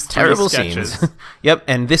 which leaves terrible sketches. scenes. Yep,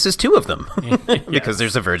 and this is two of them because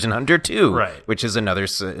there's a Virgin Hunter 2, right, which is another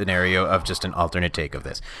scenario of just an alternate take of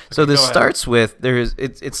this. So this starts with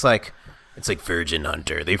it's like Virgin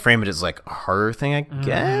Hunter. They frame it as like a horror thing, I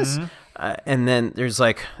guess. And then there's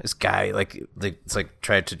like this guy, like it's like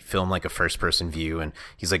tried to film like a first person view, and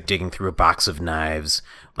he's like digging through a box of knives,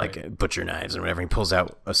 like butcher knives and whatever. He pulls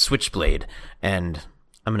out a switchblade, and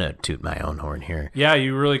I'm gonna toot my own horn here. Yeah,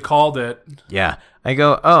 you really called it. Yeah, I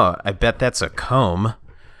go, oh, I bet that's a comb,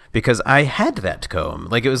 because I had that comb.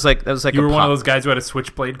 Like that was like you were one of those guys who had a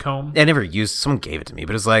switchblade comb. I never used. Someone gave it to me,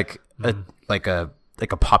 but it was like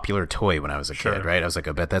a popular toy when I was a kid, right? I was like,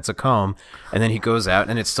 I bet that's a comb. And then he goes out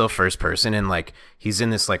and it's still first person, and like he's in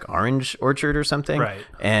this like orange orchard or something. Right.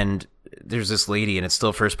 And there's this lady and it's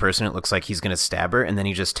still first person. It looks like he's going to stab her, and then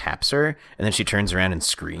he just taps her, and then she turns around and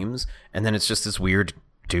screams. And then it's just this weird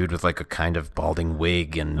dude with like a kind of balding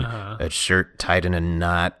wig and a shirt tied in a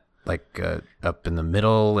knot, like up in the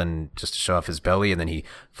middle, and just to show off his belly, and then he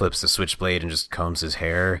flips the switchblade and just combs his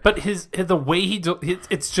hair. But the way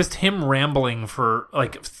it's just him rambling for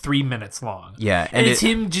like 3 minutes long. Yeah, and it's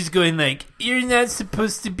him just going like, "You're not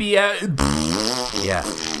supposed to be out." Yeah,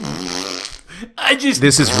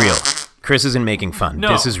 This is real. Chris isn't making fun. No,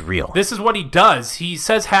 this is real. This is what he does. He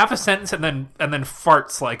says half a sentence and then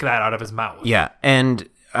farts like that out of his mouth. Yeah, and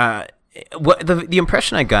what the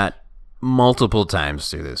impression I got multiple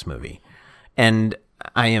times through this movie, and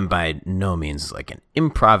I am by no means like an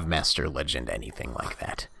improv master, legend, anything like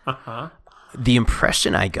that. The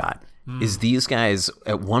impression I got is these guys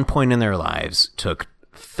at one point in their lives took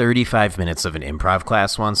 35 minutes of an improv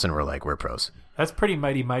class once and were like, we're pros. That's pretty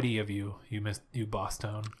mighty of you, you Boss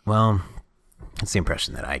Tone. Well, that's the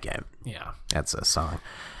impression that I get. Yeah, that's a song,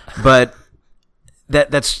 but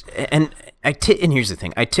that's and here's the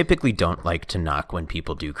thing: I typically don't like to knock when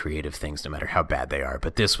people do creative things, no matter how bad they are.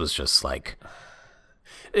 But this was just like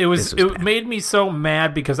it made me so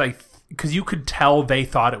mad because you could tell they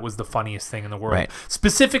thought it was the funniest thing in the world. Right.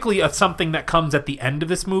 Specifically of something that comes at the end of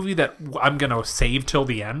this movie that I'm going to save till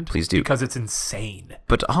the end. Please do. Because it's insane.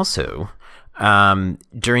 But also,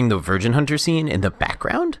 during the Virgin Hunter scene in the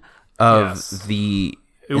background of the...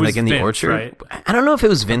 It was like in the Vince, orchard. Right? I don't know if it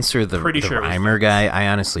was Vince or the sure rhymer guy. I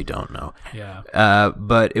honestly don't know. Yeah.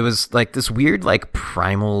 But it was like this weird, like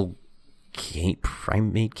primate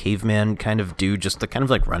caveman kind of dude, just kind of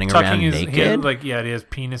like running around naked. He has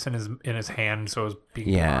penis in his hand, so it was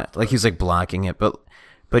being blocked, like he's like blocking it,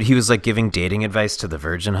 but he was like giving dating advice to the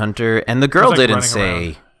Virgin Hunter, and the girl didn't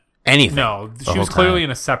say anything. No, she was clearly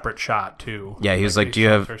in a separate shot too. Yeah, he was like, "Do you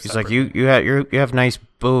have?" He's like, "You have nice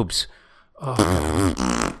boobs."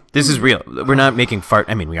 Oh. This is real. We're not making fart.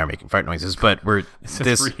 I mean, we are making fart noises, but this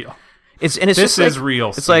is real. This just is like, real.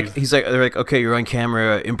 It's Steve. like they're like, okay, you're on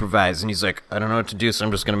camera, improvise, and he's like, I don't know what to do, so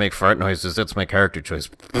I'm just gonna make fart noises. That's my character choice.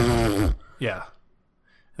 Yeah,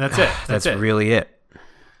 that's it. That's really it.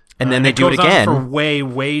 And then they do it again for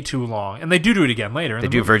way too long, and they do it again later. They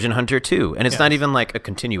do Virgin Hunter 2, and it's not even like a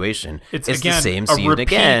continuation. It's again, the same scene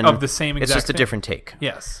again of the same. Exact it's just a different take.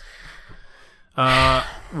 Yes.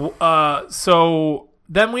 So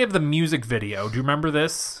then we have the music video. Do you remember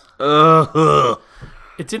this?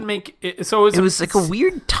 It didn't make it. So it was like a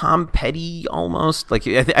weird Tom Petty almost. Like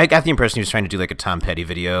I got the impression he was trying to do like a Tom Petty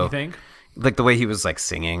video. You think? Like the way he was like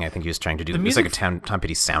singing, I think he was trying to do. It was like a Tom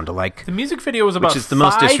Petty sound alike. The music video was about, which is the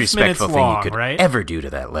most disrespectful thing long, you could right? ever do to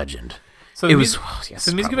that legend. So It the was music, yes.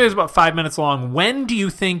 so the music video is about 5 minutes long. When do you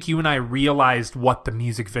think you and I realized what the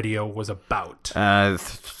music video was about? I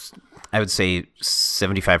would say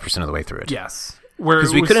 75% of the way through it. Yes.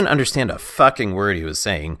 Because we couldn't understand a fucking word he was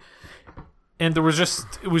saying. And it was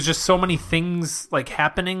just so many things like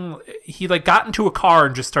happening. He like got into a car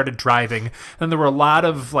and just started driving. And there were a lot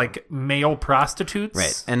of like male prostitutes.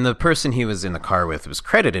 Right. And the person he was in the car with was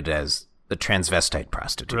credited as the transvestite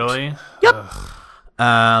prostitute. Really? Yep.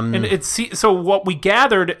 And so what we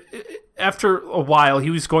gathered after a while,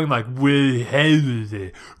 he was going like, and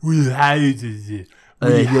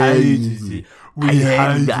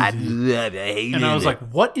I was like,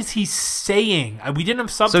 what is he saying? We didn't have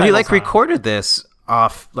subtitles. So he like on. recorded this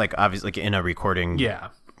off, like obviously like in a recording. Yeah.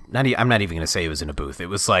 I'm not even going to say it was in a booth. It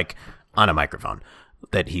was like on a microphone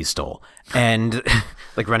that he stole, and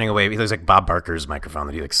like running away. He was like Bob Barker's microphone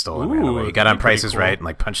that he like stole and ran away. He got on Price is Right and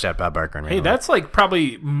like punched out Bob Barker. And ran away. That's like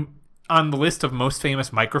probably on the list of most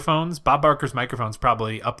famous microphones. Bob Barker's microphone's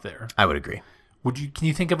probably up there. I would agree. Can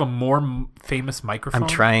you think of a more famous microphone? I'm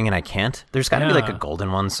trying and I can't. There's got to be like a Yeah.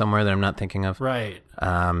 golden one somewhere that I'm not thinking of. Right.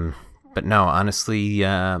 But no, honestly,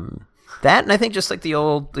 that and I think just like the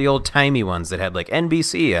old timey ones that had like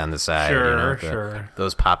NBC on the side. Sure, you know, sure.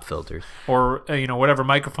 Those pop filters. Or whatever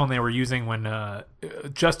microphone they were using when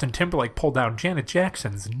Justin Timberlake pulled down Janet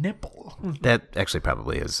Jackson's nipple. That actually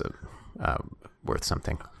probably is worth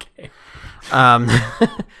something. Okay.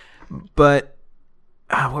 But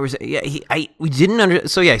what was it? Yeah, we didn't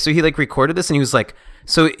so he like recorded this and he was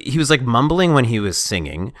like mumbling when he was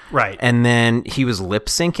singing, Right. And then he was lip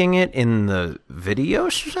syncing it in the video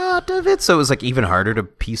shot of it, so it was like even harder to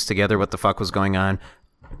piece together what the fuck was going on.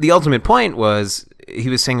 The ultimate point was he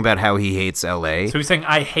was saying about how he hates LA. So he's saying,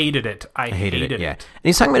 I hated it. I hated it. Yeah. And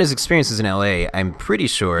he's talking about his experiences in LA, I'm pretty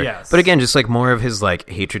sure. Yes. But again, just like more of his like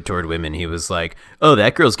hatred toward women. He was like, oh,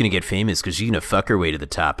 that girl's going to get famous because she's going to fuck her way to the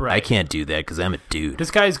top. Right. I can't do that because I'm a dude.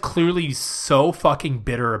 This guy's clearly so fucking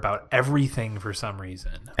bitter about everything for some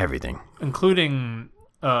reason, Everything. including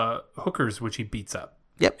hookers, which he beats up.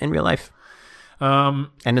 Yep, in real life. And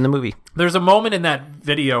in the movie. There's a moment in that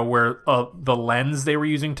video where the lens they were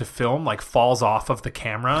using to film like falls off of the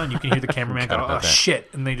camera, and you can hear the cameraman go, "Oh shit!"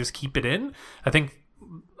 and they just keep it in. I think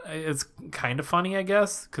it's kind of funny, I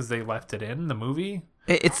guess, because they left it in the movie.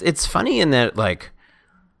 It's funny in that like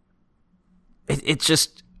it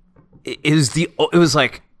was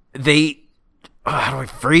like they how do I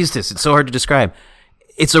phrase this? It's so hard to describe.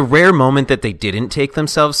 It's a rare moment that they didn't take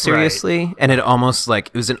themselves seriously, and it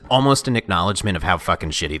was almost an acknowledgement of how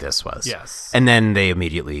fucking shitty this was. Yes. And then they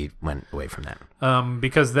immediately went away from that.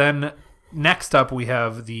 Because then next up we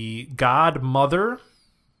have the Godmother.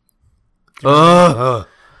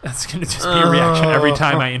 That's going to just be a reaction every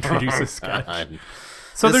time I introduce this sketch.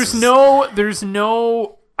 So there's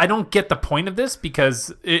no. I don't get the point of this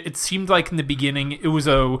because it seemed like in the beginning it was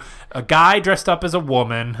a guy dressed up as a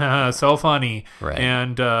woman. So funny. Right.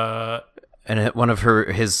 And one of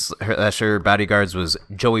her bodyguards was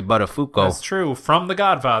Joey Buttafuoco. that's true, from The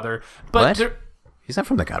Godfather. But What? He's not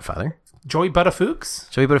from The Godfather. Joey Buttafuoco?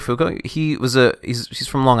 Joey Buttafuoco. He's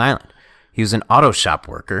from Long Island. He was an auto shop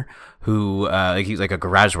worker who he's like a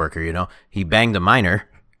garage worker. You know, he banged a minor.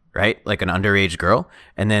 Right? Like an underage girl.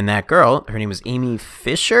 And then that girl, her name was Amy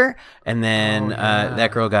Fisher. And then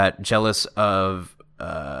that girl got jealous of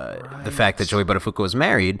the fact that Joey Buttafuoco was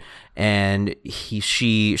married. And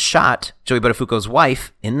she shot Joey Buttafuoco's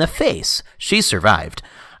wife in the face. She survived.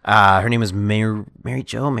 Her name was Mary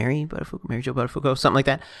Jo Buttafuoco, something like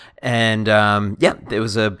that. And it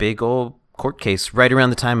was a big old court case right around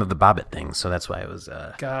the time of the Bobbitt thing. So that's why it was...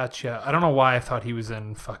 Gotcha. I don't know why I thought he was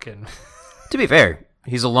in fucking... To be fair...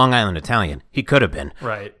 He's a Long Island Italian. He could have been.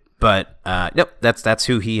 Right. But, nope, that's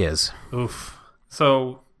who he is. Oof.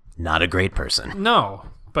 So... Not a great person. No,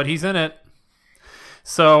 but he's in it.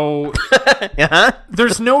 So... Uh-huh.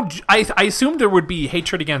 There's no... I assumed there would be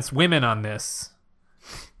hatred against women on this...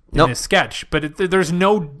 Nope. this sketch, but there's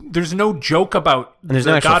no joke about there's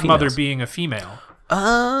the no actual Godmother females. being a female.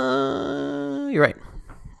 You're right.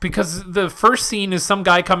 Because the first scene is some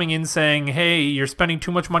guy coming in saying, "Hey, you're spending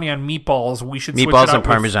too much money on meatballs. We should switch it Meatballs out and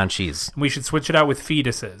Parmesan cheese. We should switch it out with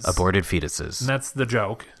fetuses." Aborted fetuses. And that's the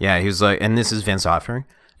joke. Yeah, he was like, and this is Vince Offer,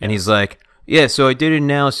 and he's like, yeah, so I did an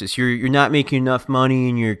analysis. You're not making enough money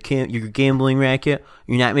in your gambling racket.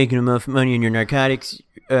 You're not making enough money in your narcotics.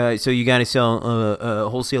 So you got to sell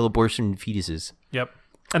wholesale abortion fetuses. Yep.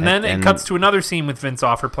 And then it cuts to another scene with Vince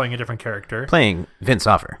Offer playing a different character. Playing Vince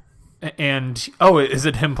Offer. And, is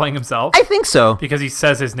it him playing himself? I think so. Because he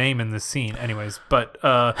says his name in this scene. Anyways, but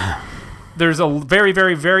there's a very,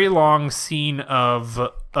 very, very long scene of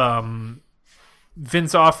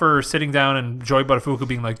Vince Offer sitting down and Joey Buttafuoco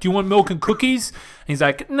being like, do you want milk and cookies? And he's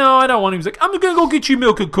like, no, I don't want it. He's like, I'm going to go get you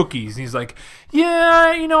milk and cookies. And he's like,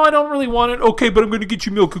 yeah, I don't really want it. Okay, but I'm going to get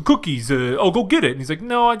you milk and cookies. I'll go get it. And he's like,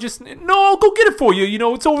 no, I'll go get it for you.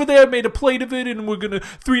 It's over there. I made a plate of it and we're going to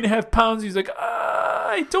 3.5 pounds. He's like,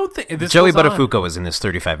 I don't think. This Joey Buttafuoco was in this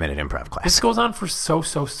 35-minute improv class. This goes on for so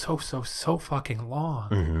fucking long.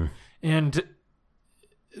 Mm-hmm. And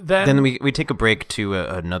then we take a break to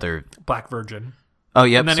another Black Virgin. Oh,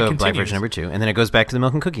 yep. So Black Virgin number 2. And then it goes back to the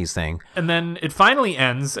milk and cookies thing. And then it finally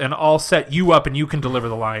ends, and I'll set you up, and you can deliver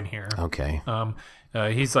the line here. Okay.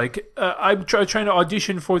 He's like, I'm trying to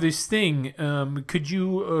audition for this thing. Could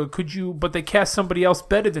you, but they cast somebody else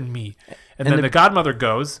better than me. And then the godmother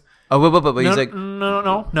goes, oh, but he's like,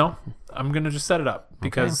 no. I'm going to just set it up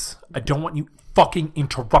because I don't want you fucking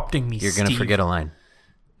interrupting me, You're going to forget a line.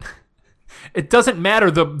 It doesn't matter.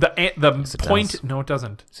 The Yes, point. does. No, it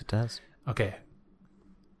doesn't. Yes, it does. Okay.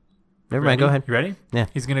 Never mind. Go ahead. You ready? Yeah.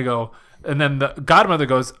 He's going to go. And then the godmother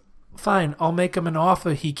goes, fine, I'll make him an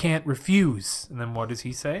offer he can't refuse. And then what does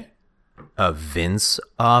he say? A Vince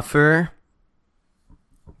Offer.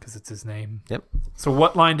 Because it's his name. Yep. So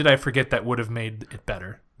what line did I forget that would have made it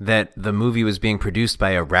better? That the movie was being produced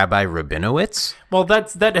by a Rabbi Rabinowitz? Well,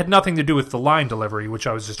 that had nothing to do with the line delivery, which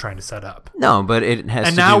I was just trying to set up. No, but it has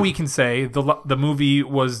And to now do... we can say the movie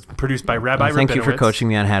was produced by Rabbi Rabinowitz. Thank you for coaching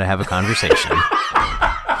me on how to have a conversation.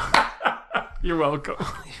 You're welcome.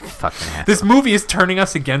 Fucking ass. This movie is turning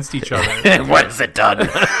us against each other. What has it done?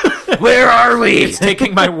 Where are we? It's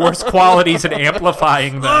taking my worst qualities and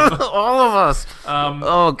amplifying them. All of us.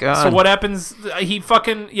 Oh, God. So what happens? He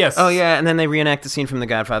fucking... Yes. Oh, yeah, and then they reenact the scene from The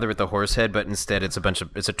Godfather with the horse head, but instead it's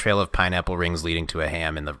a trail of pineapple rings leading to a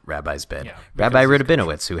ham in the rabbi's bed. Yeah, Rabbi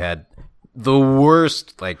Rabinowitz, who had the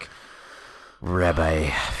worst, rabbi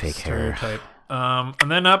fake hair. Stereotype. And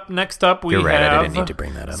then next up we You're right, have... I didn't need to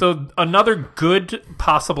bring that up. So another good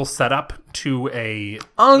possible setup to a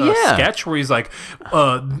sketch where he's like,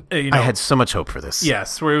 I had so much hope for this.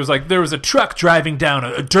 Yes, where it was like there was a truck driving down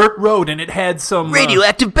a dirt road and it had some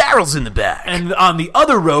Radioactive barrels in the back. and on the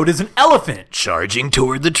other road is an elephant. Charging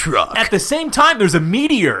toward the truck. At the same time, there's a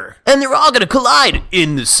meteor, And they're all going to collide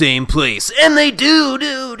in the same place. And they do.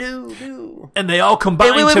 and they all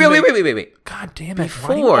combine to make... Wait. God damn it!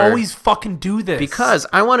 Why do you always fucking do this? Because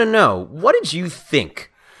I want to know, what did you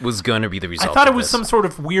think was going to be the result? I thought it of was this? some sort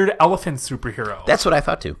of weird elephant superhero. That's what I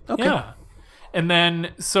thought too. Okay. Yeah. And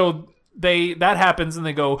then so that happens and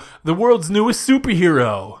they go, the world's newest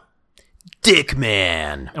superhero. Dick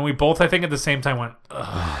Man. And we both, I think, at the same time went,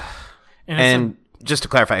 ugh. And just to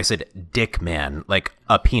clarify, I said Dick Man, like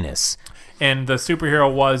a penis. And the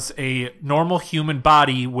superhero was a normal human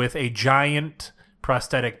body with a giant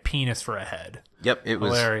prosthetic penis for a head. Yep, it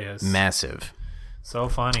was Hilarious. massive. So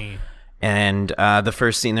funny. And the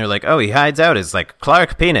first scene, they're like, "Oh, he hides out as like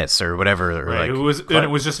Clark Penis or whatever." Or Right. like It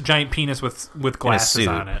was just a giant penis with in a glasses suit.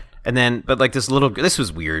 on it. And then, but like this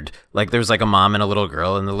was weird. Like there was like a mom and a little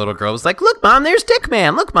girl, and the little girl was like, "Look, Mom, there's Dick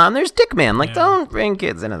Man. Look, Mom, there's Dick Man. Like, don't bring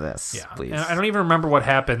kids into this, Yeah. please." And I don't even remember what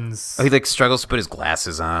happens. Oh, he like struggles to put his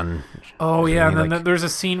glasses on. Oh yeah, and he, then like- there's a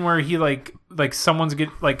scene where he like someone's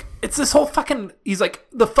it's this whole fucking, he's like,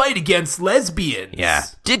 the fight against lesbians. Yeah,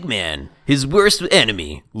 Dick Man, his worst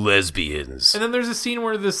enemy, lesbians. And then there's a scene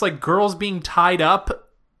where this like girl's being tied up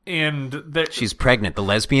and She's pregnant. The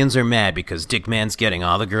lesbians are mad because Dick Man's getting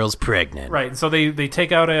all the girls pregnant. right. So they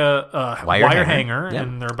take out a wire hanger Yep.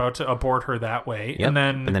 and they're about to abort her that way. Yep.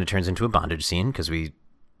 And then it turns into a bondage scene because we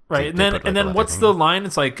right. they And put, like, then a leather what's thing the in. line?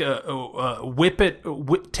 It's like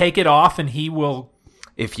take it off and he will.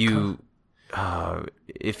 if you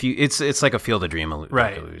it's like a Field of Dream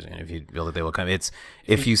Right. illusion. If you build it, they will come. It's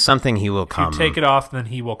if you something, he will come. You take it off, then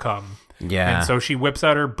he will come. Yeah. And so she whips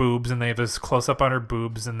out her boobs, and they have this close up on her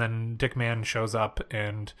boobs, and then Dick Man shows up,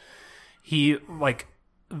 and he like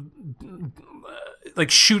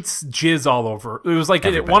shoots jizz all over. It was like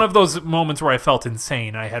one of those moments where I felt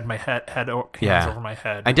insane. I had my hands over my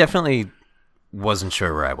head. I definitely wasn't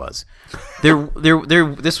sure where I was.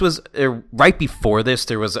 This was right before this.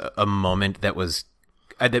 There was a moment that was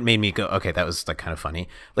that made me go, okay, that was like kind of funny.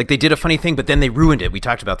 Like they did a funny thing, but then they ruined it. We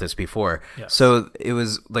talked about this before. Yes. So it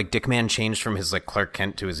was like Dick Man changed from his like Clark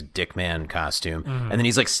Kent to his Dick Man costume, and then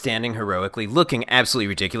he's like standing heroically, looking absolutely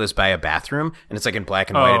ridiculous by a bathroom, and it's like in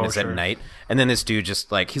black and white, and it's sure. at night. And then this dude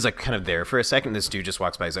just like he's like kind of there for a second. This dude just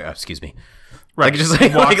walks by. He's like, oh, excuse me. Right. Like just He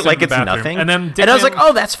walks into like the it's bathroom. nothing. And then Dick I was Man- like,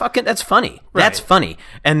 oh, that's funny. That's Right. funny.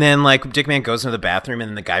 And then like Dick Man goes into the bathroom and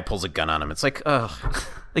then the guy pulls a gun on him. It's like, ugh.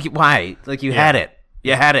 Like why? Like you had it.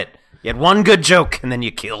 You had it. You had one good joke and then you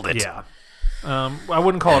killed it. Yeah. I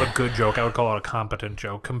wouldn't call it a good joke. I would call it a competent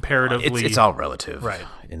joke comparatively. It's all relative, Right.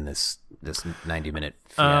 In this 90-minute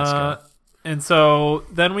fiasco. And so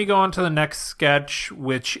then we go on to the next sketch,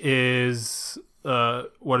 which is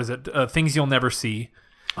what is it? Things You'll Never See.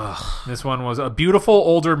 This one was a beautiful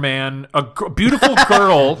older man, beautiful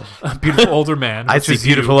girl, a beautiful older man. I see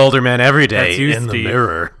beautiful older men every day That's you, in the Steve.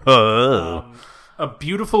 mirror. Oh. A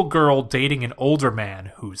beautiful girl dating an older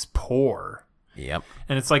man who's poor. Yep.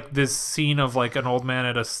 And it's like this scene of like an old man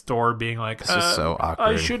at a store being like, This is so awkward.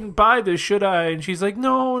 I shouldn't buy this, should I? And she's like,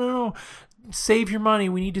 no. Save your money.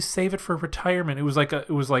 We need to save it for retirement. It was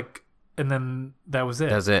like, and then that was it.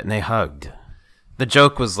 That's it. And they hugged. The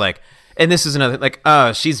joke was like, and this is another, like,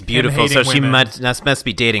 oh, she's beautiful, so hating she women. must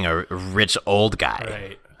be dating a rich old guy.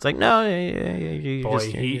 Right. It's like, no, you Boy,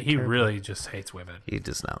 just, he really just hates women. he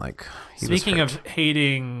does not like. Speaking of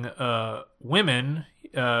hating women,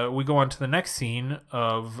 we go on to the next scene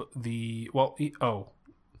of the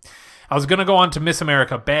I was gonna go on to Miss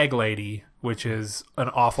America Bag Lady, which is an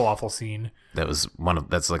awful scene. that's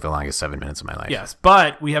like the longest 7 minutes of my life. Yes,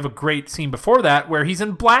 but we have a great scene before that where he's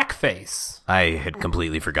in blackface. I had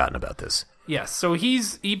completely forgotten about this. Yes, so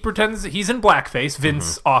he pretends he's in blackface.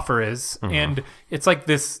 Vince Offer is, and it's like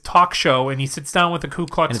this talk show, and he sits down with a Ku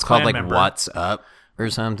Klux And it's Klan called like member. What's Up or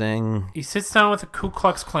something. He sits down with a Ku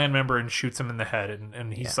Klux Klan member and shoots him in the head,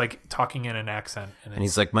 and he's like talking in an accent, And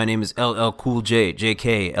he's like, my name is LL Cool J,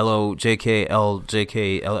 JK, LO, JK, L,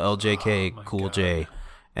 JK, LL, JK, Cool J.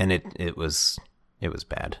 And it was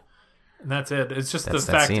bad. and that's it. It's just That's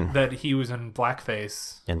the that fact scene. that he was in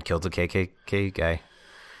blackface. And killed a KKK guy.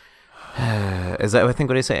 Is that, I think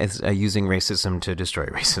what I say is using racism to destroy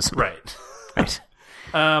racism. Right. Right.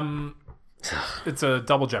 It's a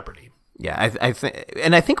double jeopardy. Yeah, I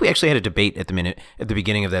think we actually had a debate at the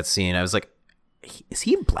beginning of that scene. I was like, is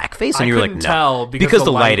he in blackface? And I you were like, couldn't no. tell because the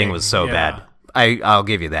the lighting lighting, was so yeah. bad. I'll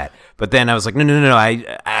give you that. But then I was like, no.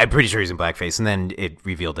 I'm pretty sure he's in blackface. And then it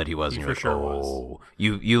revealed that he was. And you're for like, sure oh,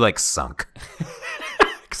 you like sunk.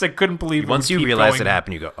 Because I couldn't believe Once it would you keep realize going. it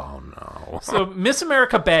happened, you go, oh no. So Miss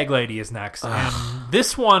America Bag Lady is next, and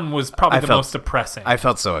this one was probably the most depressing. I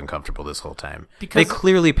felt so uncomfortable this whole time. Because- they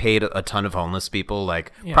clearly paid a ton of homeless people,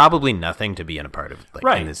 like, probably nothing to be in a part of, like, in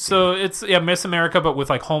right. this scene. So it's Miss America, but with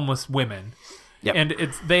like homeless women. Yep.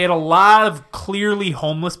 And they had a lot of clearly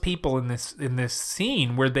homeless people in this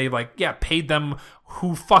scene where they paid them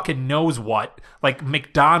who fucking knows what, like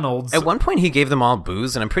McDonald's. At one point, he gave them all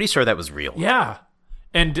booze, and I'm pretty sure that was real. Yeah.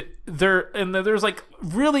 And there's like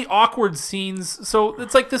really awkward scenes. So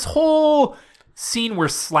it's like this whole scene where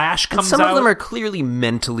Slash comes Some out. of them are clearly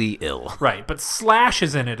mentally ill. Right, but Slash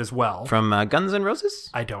is in it as well. From Guns N' Roses?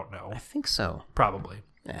 I don't know. I think so. Probably.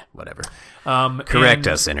 Whatever. and- Correct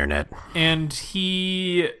us, Internet. And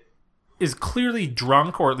he is clearly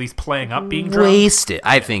drunk, or at least playing up being drunk. Wasted.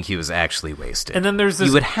 I think he was actually wasted. And then there's this.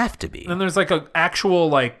 You would have to be. Then there's like an actual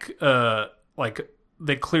like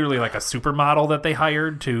they clearly like a supermodel that they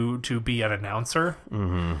hired to be an announcer,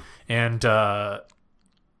 and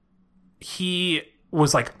he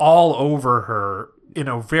was like all over her in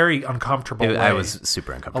a very uncomfortable way. I was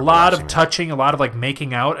super a uncomfortable. lot of watching that. touching, a lot of like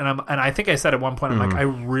making out, and I think I said at one point, I'm like, I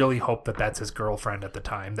really hope that's his girlfriend at the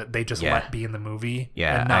time that they just Yeah. let be in the movie,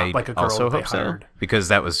 Yeah, and not I like a girl also that they hope so, hired.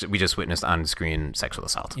 because we just witnessed on-screen sexual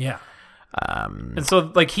assault. Yeah. And so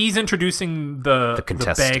like he's introducing the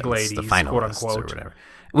Contestants, bag ladies, the quote finalists, unquote, or whatever.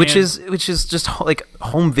 Which And- is just like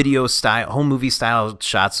home video style, home movie style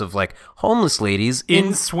shots of like homeless ladies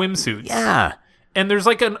in swimsuits. yeah. And there's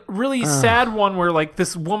like a really sad one where like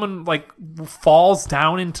this woman like falls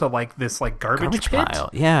down into like this like garbage pit, pile.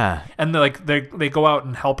 Yeah. and they go out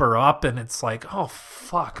and help her up, and it's like, oh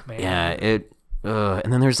fuck, man. Yeah,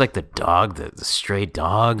 and then there's like the dog, the stray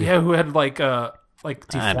dog. Yeah, who had like I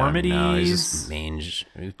don't know, deformities. he's just mange.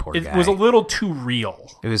 Poor It guy. was a little too real.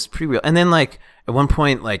 It was pretty real. And then like at one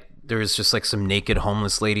point, like there was just like some naked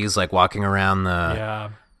homeless ladies like walking around the. Yeah,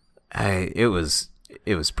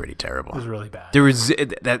 It was pretty terrible. it was really bad. There was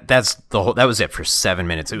that was it for 7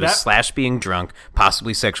 minutes. It was That- Slash being drunk,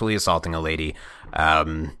 possibly sexually assaulting a lady.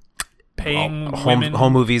 Paying women.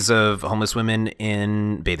 Home movies of homeless women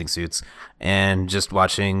in bathing suits, and just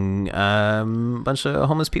watching a bunch of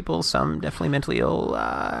homeless people, some definitely mentally ill,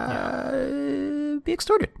 be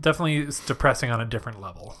extorted. Definitely it's depressing on a different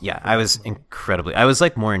level. Yeah, I was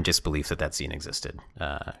like more in disbelief that scene existed.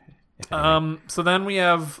 So then we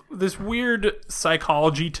have this weird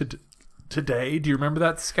psychology today. Do you remember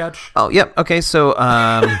that sketch? Oh, yep. Okay, so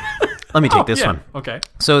let me take this yeah. one. Okay.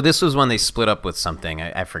 So this was when they split up with something.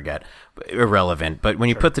 I forget. Irrelevant. But when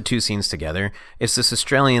you put the two scenes together, it's this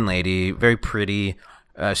Australian lady, very pretty.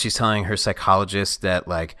 She's telling her psychologist that,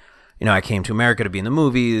 like, I came to America to be in the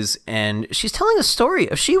movies, and she's telling a story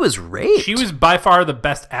of she was raped. She was by far the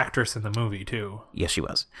best actress in the movie too. Yes, she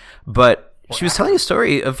was. But she was telling a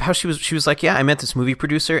story of how she was like, yeah, I met this movie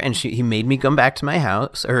producer, and he made me come back to my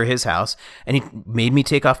house, or his house, and he made me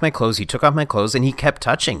take off my clothes. He took off my clothes, and he kept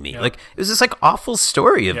touching me. Like, it was this like awful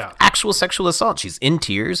story of actual sexual assault. She's in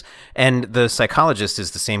tears, and the psychologist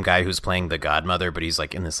is the same guy who's playing the godmother, but he's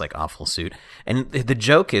like in this like awful suit. And the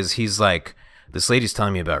joke is, he's like, this lady's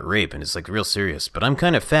telling me about rape, and it's like real serious, but I'm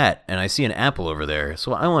kind of fat, and I see an apple over there,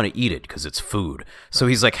 so I want to eat it because it's food. So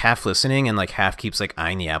he's like half listening and like half keeps like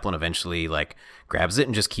eyeing the apple, and eventually like grabs it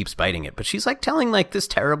and just keeps biting it. But she's like telling like this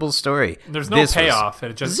terrible story. There's no payoff.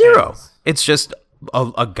 It just zero. ends. It's just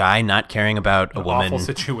a guy not caring about a woman awful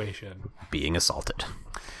situation being assaulted.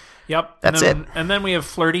 Yep. That's it. And then we have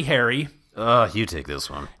Flirty Harry. You take this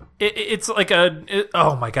one. It's like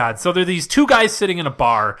oh my God. So there are these two guys sitting in a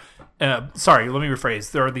bar. Sorry, let me rephrase.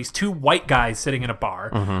 There are these two white guys sitting in a bar.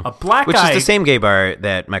 A black Which guy, is the same gay bar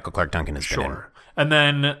that Michael Clark Duncan has been in. And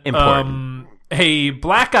then Important. a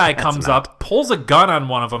black guy comes up, pulls a gun on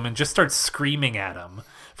one of them, and just starts screaming at him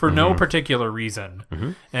for no particular reason.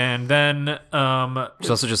 And then It's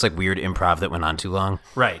also just like weird improv that went on too long.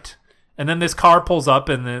 right. And then this car pulls up,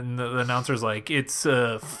 and then the announcer's like, "It's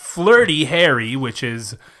Flirty Harry," which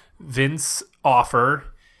is Vince Offer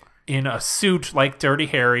in a suit like Dirty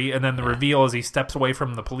Harry, and then the reveal is he steps away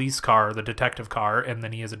from the police car, the detective car, and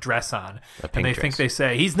then he has a dress on. And they think they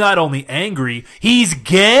say, he's not only angry, he's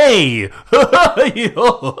gay!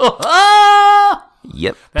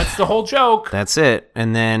 Yep. That's the whole joke. That's it.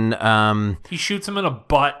 And then He shoots him in the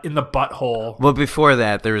butthole. well, before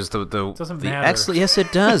that, there was the Doesn't matter. yes,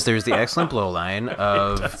 it does. There's the excellent blow line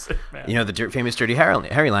of the famous Dirty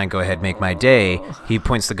Harry line. Go ahead, make my day. He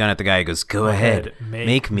points the gun at the guy. He goes, "Go ahead,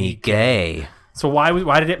 make me gay." So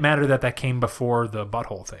why did it matter that came before the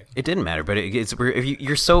butthole thing? It didn't matter, but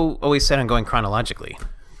you're so always set on going chronologically.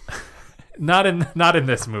 Not in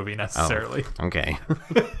this movie necessarily. Okay.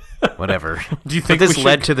 Whatever. Do you think but this we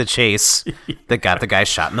led should... to the chase that got the guy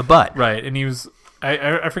shot in the butt? Right, and he was...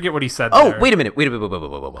 I forget what he said Oh, there. wait a minute.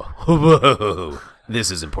 Whoa.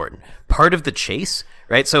 This is important. Part of the chase,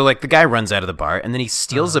 right? So, like, the guy runs out of the bar, and then he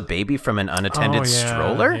steals a baby from an unattended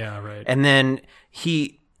stroller. Yeah, right. And then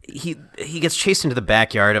he gets chased into the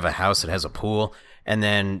backyard of a house that has a pool, and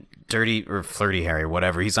then Dirty or Flirty Harry or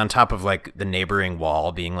whatever, he's on top of, like, the neighboring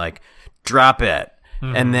wall being like, "Drop it."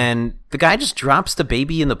 And then the guy just drops the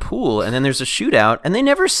baby in the pool, and then there's a shootout, and they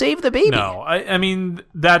never save the baby. No, I mean,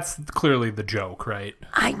 that's clearly the joke, right?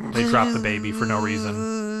 They drop the baby for no reason.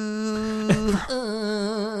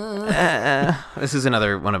 This is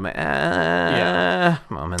another one of my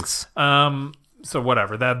moments. So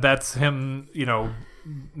whatever. That's him,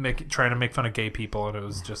 trying to make fun of gay people, and it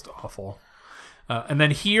was just awful. And then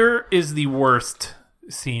here is the worst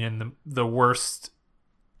scene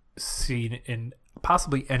in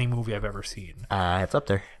possibly any movie I've ever seen. It's up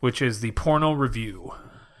there. Which is the porno review.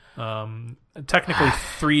 Technically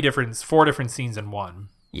 4 different scenes in one.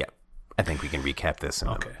 Yeah. I think we can recap this.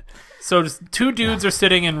 Okay. So just 2 dudes are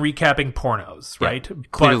sitting and recapping pornos, right?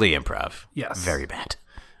 Clearly improv. Yes. Very bad.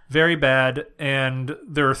 Very bad. And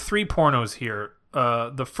there are 3 pornos here.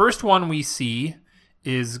 The first one we see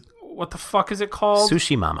is, what the fuck is it called?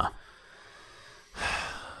 Sushi Mama.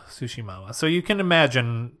 Sushi Mama. So you can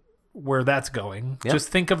imagine where that's going. Yep. Just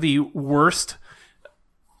think of the worst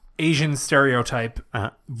Asian stereotype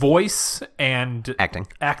voice and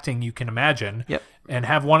acting you can imagine. Yep. And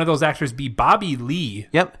have one of those actors be Bobby Lee.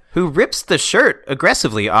 Yep. Who rips the shirt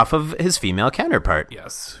aggressively off of his female counterpart.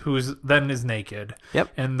 Yes. Who's then is naked. Yep.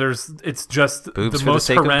 And it's just boobs the for most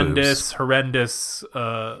the sake of horrendous,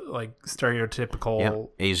 like stereotypical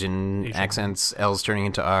Asian accents, L's turning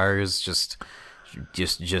into R's, just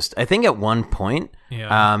I think at one point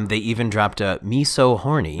they even dropped a "me so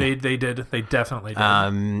horny." They definitely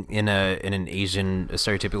did. In an Asian, a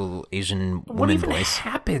stereotypical Asian woman voice. What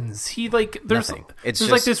even happens? He there's Nothing.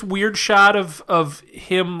 There's like this weird shot of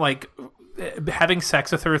him like having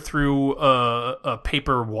sex with her through a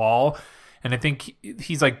paper wall. And I think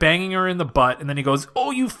he's like banging her in the butt, and then he goes, "Oh,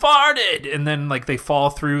 you farted!" And then like they fall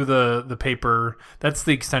through the paper. That's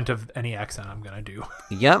the extent of any accent I'm gonna do.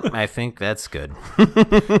 Yep, I think that's good.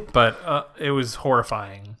 But it was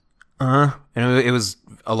horrifying. And it was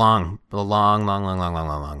a long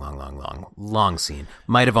scene.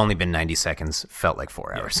 Might have only been 90 seconds. Felt like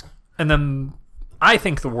 4 hours. And then I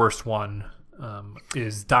think the worst one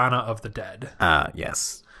is Donna of the Dead.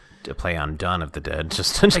 Yes. To play on Dawn of the Dead,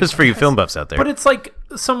 just for you film buffs out there. But it's like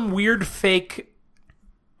some weird fake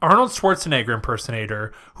Arnold Schwarzenegger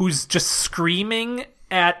impersonator who's just screaming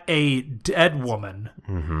at a dead woman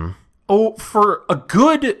for a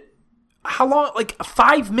good, how long? Like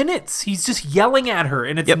 5 minutes. He's just yelling at her,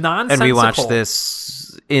 and it's nonsensical. And we watched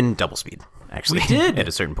this in double speed. Actually, we did at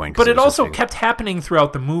a certain point, but it also kept happening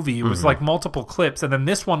throughout the movie. It was like multiple clips, and then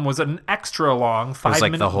this one was an extra long 5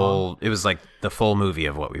 minutes. It was like the full movie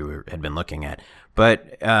of what we had been looking at.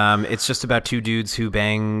 But it's just about two dudes who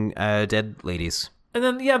bang dead ladies. And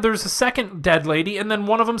then there's a second dead lady, and then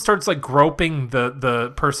one of them starts like groping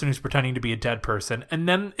the person who's pretending to be a dead person, and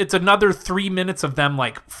then it's another 3 minutes of them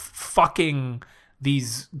like fucking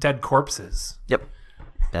these dead corpses. Yep,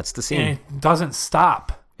 that's the scene. And it doesn't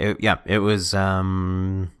stop. It was.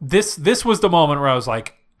 This was the moment where I was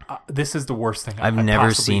like, "This is the worst thing I've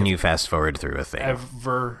never seen you fast forward through a thing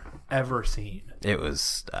ever seen." It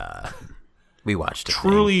was. We watched it.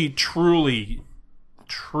 Truly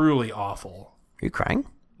awful. Are you crying?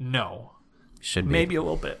 No, Should be. Maybe a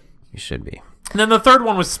little bit. You should be. And then the third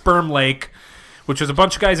one was Sperm Lake, which was a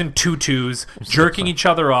bunch of guys in tutus jerking each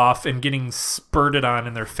other off and getting spurted on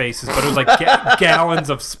in their faces, but it was like gallons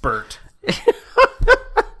of spurt.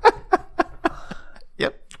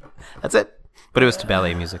 Yep, that's it. But it was to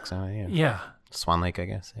ballet music, so yeah. Swan Lake, I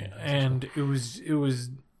guess. Yeah. And it was.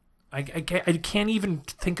 I can't even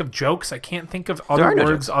think of jokes. I can't think of other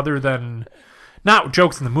words other than not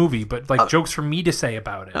jokes in the movie, but like jokes for me to say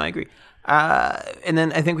about it. No, I agree. And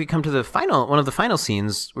then I think we come to one of the final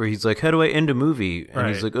scenes where he's like, "How do I end a movie?" And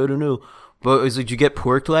he's like, "I don't know." But he's like, "Did you get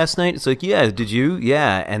porked last night?" It's like, "Yeah." "Did you?"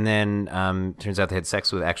 "Yeah." And then turns out they had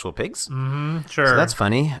sex with actual pigs. Mm-hmm, sure. So that's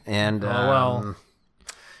funny. And and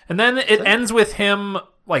then it ends with him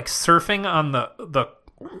like surfing on the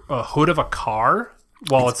hood of a car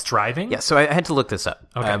while it's driving. Yeah. So I had to look this up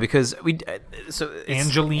because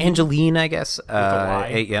Angeline, I guess.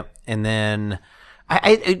 Yeah. And then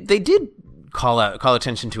they did call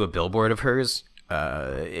attention to a billboard of hers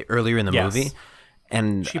earlier in the movie.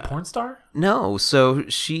 And she a porn star? No. So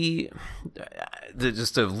she,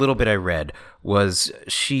 just a little bit I read was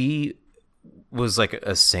she was like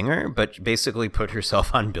a singer, but basically put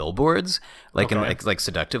herself on billboards, like like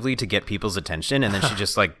seductively to get people's attention, and then she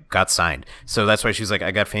just like got signed. So that's why she's like,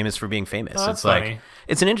 I got famous for being famous. Oh, it's funny.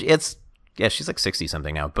 Like she's like 60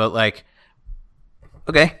 something now, but like,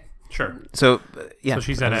 okay. Sure. So so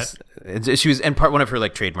she's in it. She was, and one of her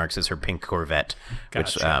like trademarks is her pink Corvette,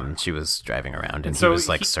 which she was driving around, and so he was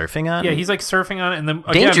like surfing on. Yeah, he's like surfing on it, and then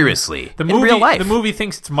again, dangerously the movie, in real life. The movie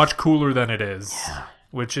thinks it's much cooler than it is. Yeah.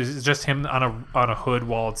 Which is just him on a hood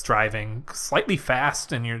while it's driving slightly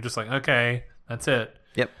fast, and you're just like, okay, that's it.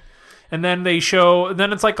 Yep. And then they show.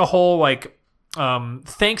 Then it's like a whole like.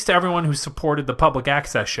 Thanks to everyone who supported the public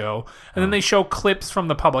access show, and then they show clips from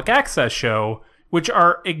the public access show, which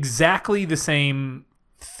are exactly the same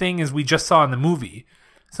thing as we just saw in the movie.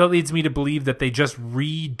 So it leads me to believe that they just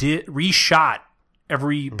reshot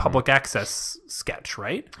every public access sketch,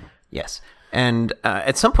 right? Yes. And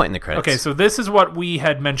at some point in the credits... Okay, so this is what we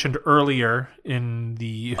had mentioned earlier in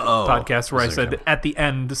the podcast where I said at the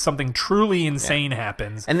end something truly insane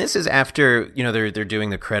happens. And this is after, they're doing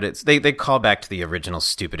the credits. They call back to the original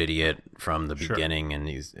stupid idiot from the beginning and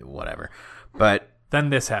he's whatever. But... then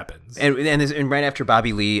this happens. And right after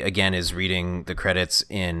Bobby Lee, again, is reading the credits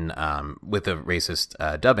in with a racist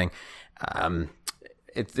dubbing,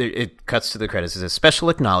 it cuts to the credits. It says, special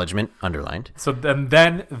acknowledgement, underlined. So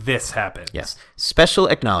then this happens. Yes. Special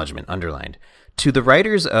acknowledgement, underlined. To the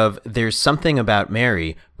writers of There's Something About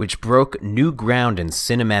Mary, which broke new ground in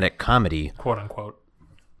cinematic comedy, quote unquote,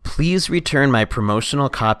 please return my promotional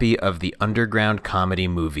copy of the underground comedy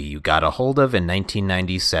movie you got a hold of in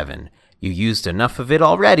 1997. You used enough of it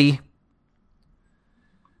already.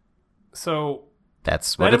 So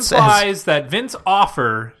that's what it says. That implies that Vince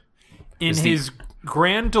Offer, in his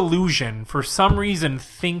grand delusion, for some reason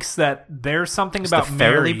thinks that there's something about the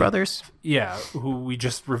Mary. Farrelly brothers? Yeah, who we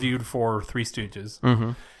just reviewed for Three Stooges.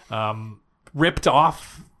 Ripped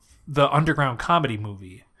off the underground comedy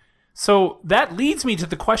movie. So that leads me to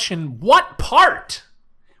the question, what part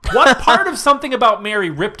of Something About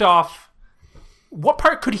Mary ripped off? What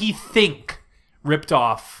part could he think ripped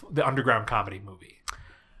off the underground comedy movie?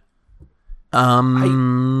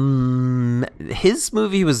 His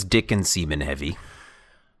movie was dick and semen heavy.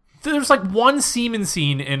 There's like one semen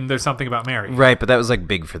scene in There's Something About Mary. Right, but that was like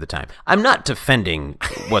big for the time. I'm not defending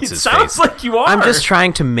what's his face. It sounds like you are. I'm just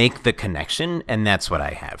trying to make the connection, and that's what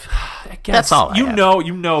I have. That's all I have.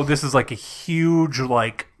 You know this is like a huge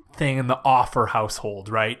like thing in the Offer household,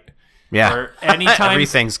 right? Yeah. Where anytime, every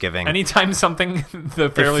Thanksgiving. Anytime something they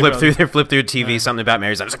flip through TV, something about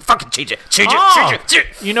Mary's. I was like, fucking change it.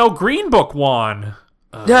 You know, Green Book won.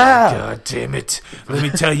 God damn it. Let me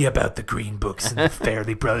tell you about the Green Books and the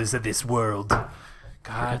Farrelly brothers of this world.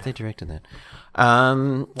 God thought they directed that.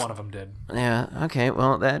 One of them did. Yeah. Okay.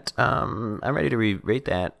 Well, that I'm ready to rate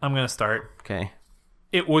that. I'm gonna start. Okay.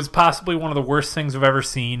 It was possibly one of the worst things I've ever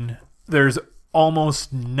seen. There's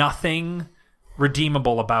almost nothing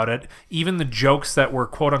redeemable about it. Even the jokes that were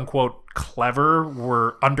quote unquote clever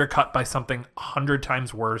were undercut by something 100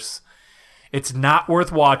 times worse. It's not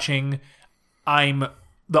worth watching.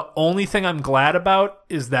 The only thing I'm glad about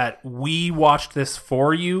is that we watched this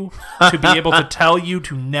for you to be able to tell you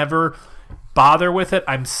to never bother with it.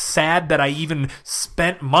 I'm sad that I even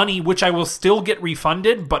spent money, which I will still get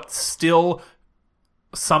refunded, but still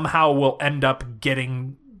somehow will end up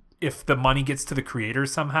getting, if the money gets to the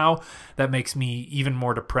creators somehow, that makes me even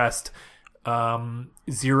more depressed.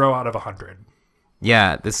 0 out of 100.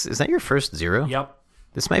 Yeah. Is that your first 0? Yep.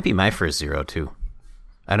 This might be my first 0 too.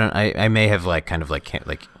 I may have kind of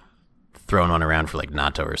thrown one around for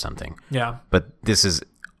Natto or something. Yeah. But this is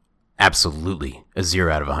absolutely a 0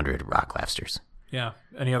 out of 100 Rock Laughsters. Yeah.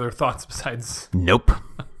 Any other thoughts besides? Nope.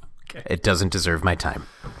 Okay. It doesn't deserve my time.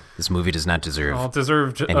 This movie does not deserve. Well, it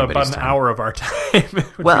deserved anybody's about an time. hour of our time. which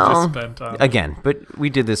Well, we just spent on. Again, but we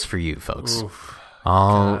did this for you, folks. Oof.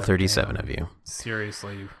 All 37 of you.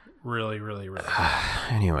 Seriously, really, really, really.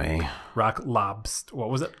 Anyway, Rock lobster.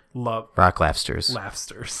 What was it? Rock Laughsters.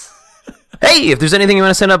 Laughsters. Hey, if there's anything you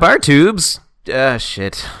want to send up our tubes.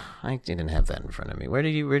 Shit. I didn't have that in front of me. Where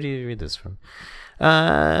did you read this from?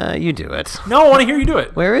 You do it. No, I want to hear you do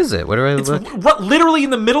it. Where is it? Where do I look? Literally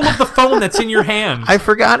in the middle of the phone that's in your hand. I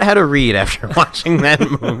forgot how to read after watching that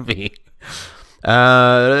movie. Is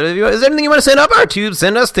there anything you want to send up our tubes?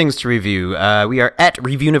 Send us things to review. We are at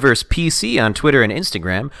Reviewniverse PC on Twitter and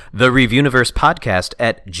Instagram. The Reviewniverse Podcast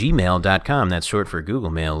at gmail.com. That's short for Google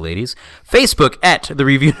Mail, ladies. Facebook at The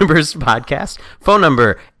Reviewniverse Podcast. Phone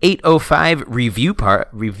number 805 Review Pard.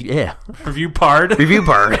 Review Pard. Review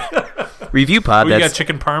Pard. Review Pod. We That's got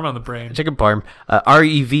chicken parm on the brain. Chicken Parm.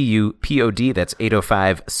 REVUPOD. That's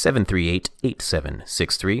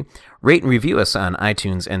 805-738-8763. Rate and review us on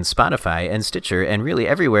iTunes and Spotify and Stitcher and really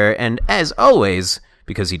everywhere. And as always,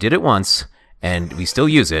 because he did it once and we still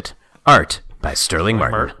use it, art by Sterling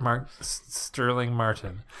Martin. Sterling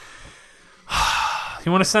Martin.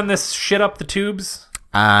 You want to send this shit up the tubes?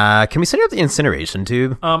 Can we send it up the incineration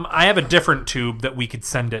tube? I have a different tube that we could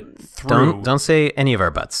send it through. Don't say any of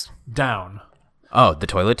our butts. Down. Oh, the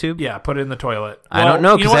toilet tube? Yeah, put it in the toilet. I don't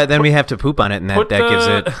know, because then put- we have to poop on it, and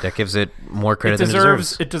that gives it more credit than it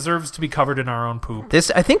deserves. It deserves to be covered in our own poop.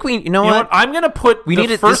 This, I think You know what? I'm gonna put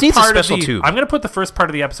this needs a special tube. I'm gonna put the first part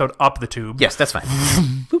of the episode up the tube. Yes, that's fine.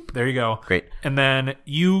 There you go. Great. And then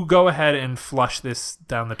you go ahead and flush this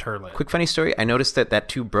down the toilet. Quick funny story. I noticed that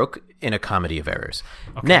tube broke in a comedy of errors.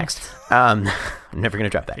 Okay. Next, I'm never gonna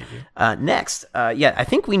drop that. Next, I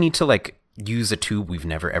think we need to use a tube we've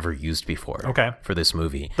never ever used before. Okay. For this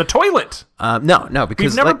movie. The toilet. No,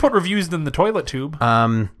 because we've never put reviews in the toilet tube.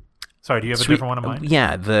 Sorry, do you have a different one in mind?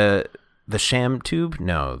 Yeah, the sham tube.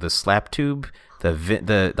 No, the slap tube.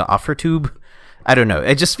 The offer tube. I don't know.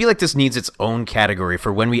 I just feel like this needs its own category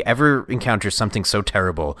for when we ever encounter something so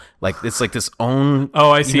terrible. It's like this own. Oh,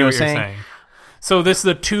 I see what you're saying. So this is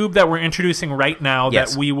the tube that we're introducing right now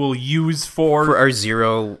Yes. that we will use for our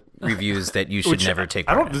 0 reviews that you should never take.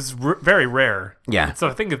 This is very rare. Yeah. So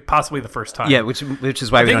I think it's possibly the first time. Yeah, which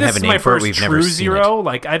is why we don't have a name for it. We've never seen true 0.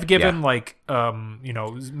 it. I've given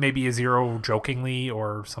maybe a 0 jokingly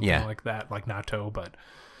or something like that, like Natto, but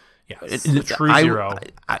yeah, it's a true 0.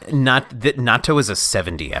 Natto is a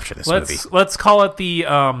 70 after this movie. Let's call it the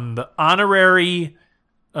honorary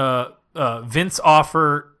Vince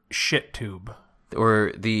Offer shit tube,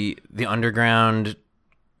 or the underground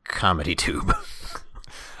comedy tube.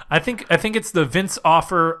 I think it's the Vince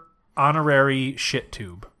Offer honorary shit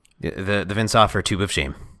tube. The Vince Offer tube of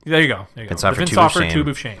shame. There you go. Vince the Offer, Vince tube, Offer of shame. tube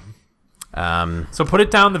of shame. So put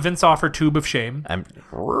it down, the Vince Offer tube of shame.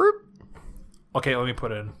 Okay, let me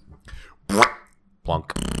put it in.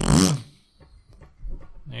 Plunk.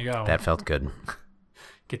 There you go. That felt good.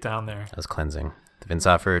 Get down there. That was cleansing. The Vince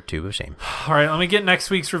Offer tube of shame. All right, let me get next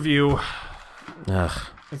week's review. Ugh.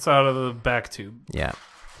 It's out of the back tube. Yeah.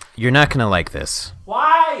 You're not gonna like this.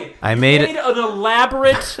 Why? I You made an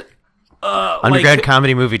elaborate underground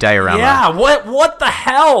comedy movie diorama. Yeah, what the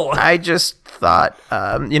hell? I just thought,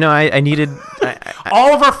 I needed.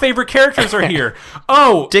 All of our favorite characters are here.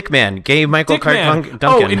 Oh, Dickman, gay Michael Dickman. Clark Duncan.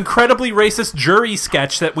 Oh, incredibly racist jury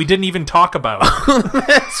sketch that we didn't even talk about.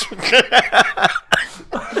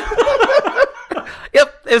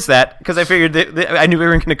 Yep, there's that, because I figured I knew we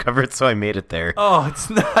weren't going to cover it, so I made it there. Oh, it's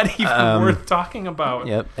not even worth talking about.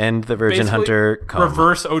 Yep, and the Virgin Basically, Hunter comb.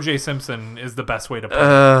 Reverse O.J. Simpson is the best way to put it.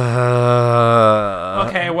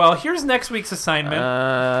 Okay, well, here's next week's assignment.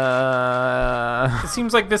 It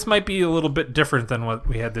seems like this might be a little bit different than what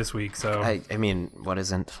we had this week, so... I mean, what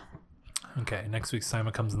isn't? Okay, next week's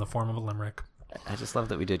assignment comes in the form of a limerick. I just love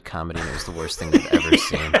that we did comedy and it was the worst thing I've ever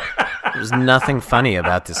seen. There's nothing funny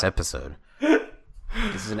about this episode.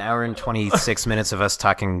 This is an hour and 26 minutes of us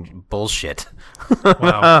talking bullshit.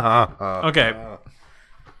 Wow. Okay.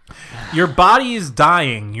 Your body is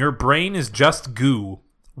dying. Your brain is just goo.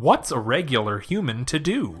 What's a regular human to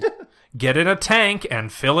do? Get in a tank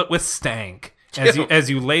and fill it with stank. As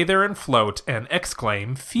you lay there and float and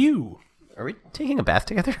exclaim, phew. Are we taking a bath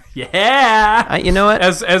together? Yeah. You know what?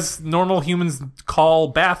 As normal humans call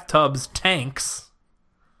bathtubs tanks.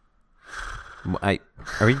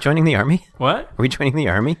 Are we joining the army? What? Are we joining the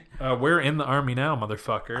army? We're in the army now,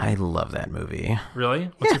 motherfucker. I love that movie.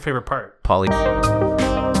 Really? What's your favorite part? Paulie.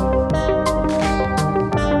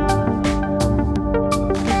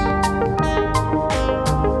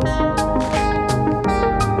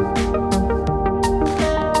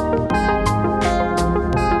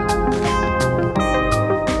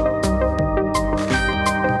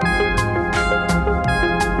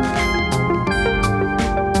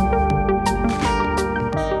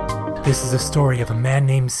 This is a story of a man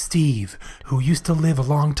named Steve who used to live a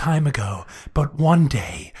long time ago, but one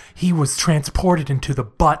day he was transported into the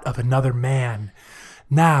butt of another man.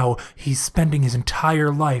 Now he's spending his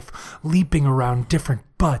entire life leaping around different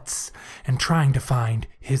butts and trying to find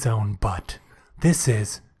his own butt. This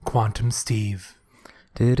is Quantum Steve.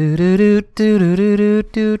 Hey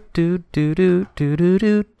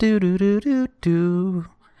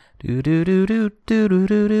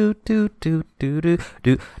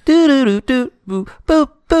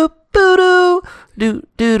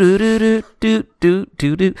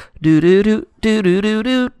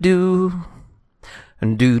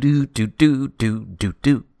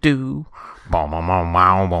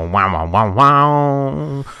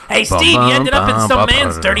Steve, you ended up in some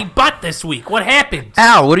man's dirty butt this week. What happened?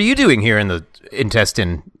 Al, what are you doing here in the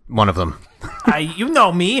intestine? One of them. You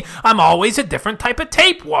know me. I'm always a different type of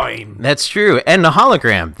tape wine. That's true. And a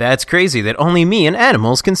hologram. That's crazy that only me and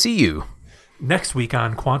animals can see you. Next week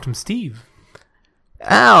on Quantum Steve.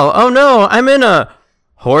 Ow. Oh no, I'm in a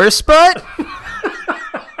horse butt?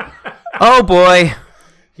 Oh boy.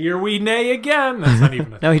 Here we nay again. That's not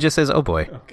even a No, he just says, oh boy.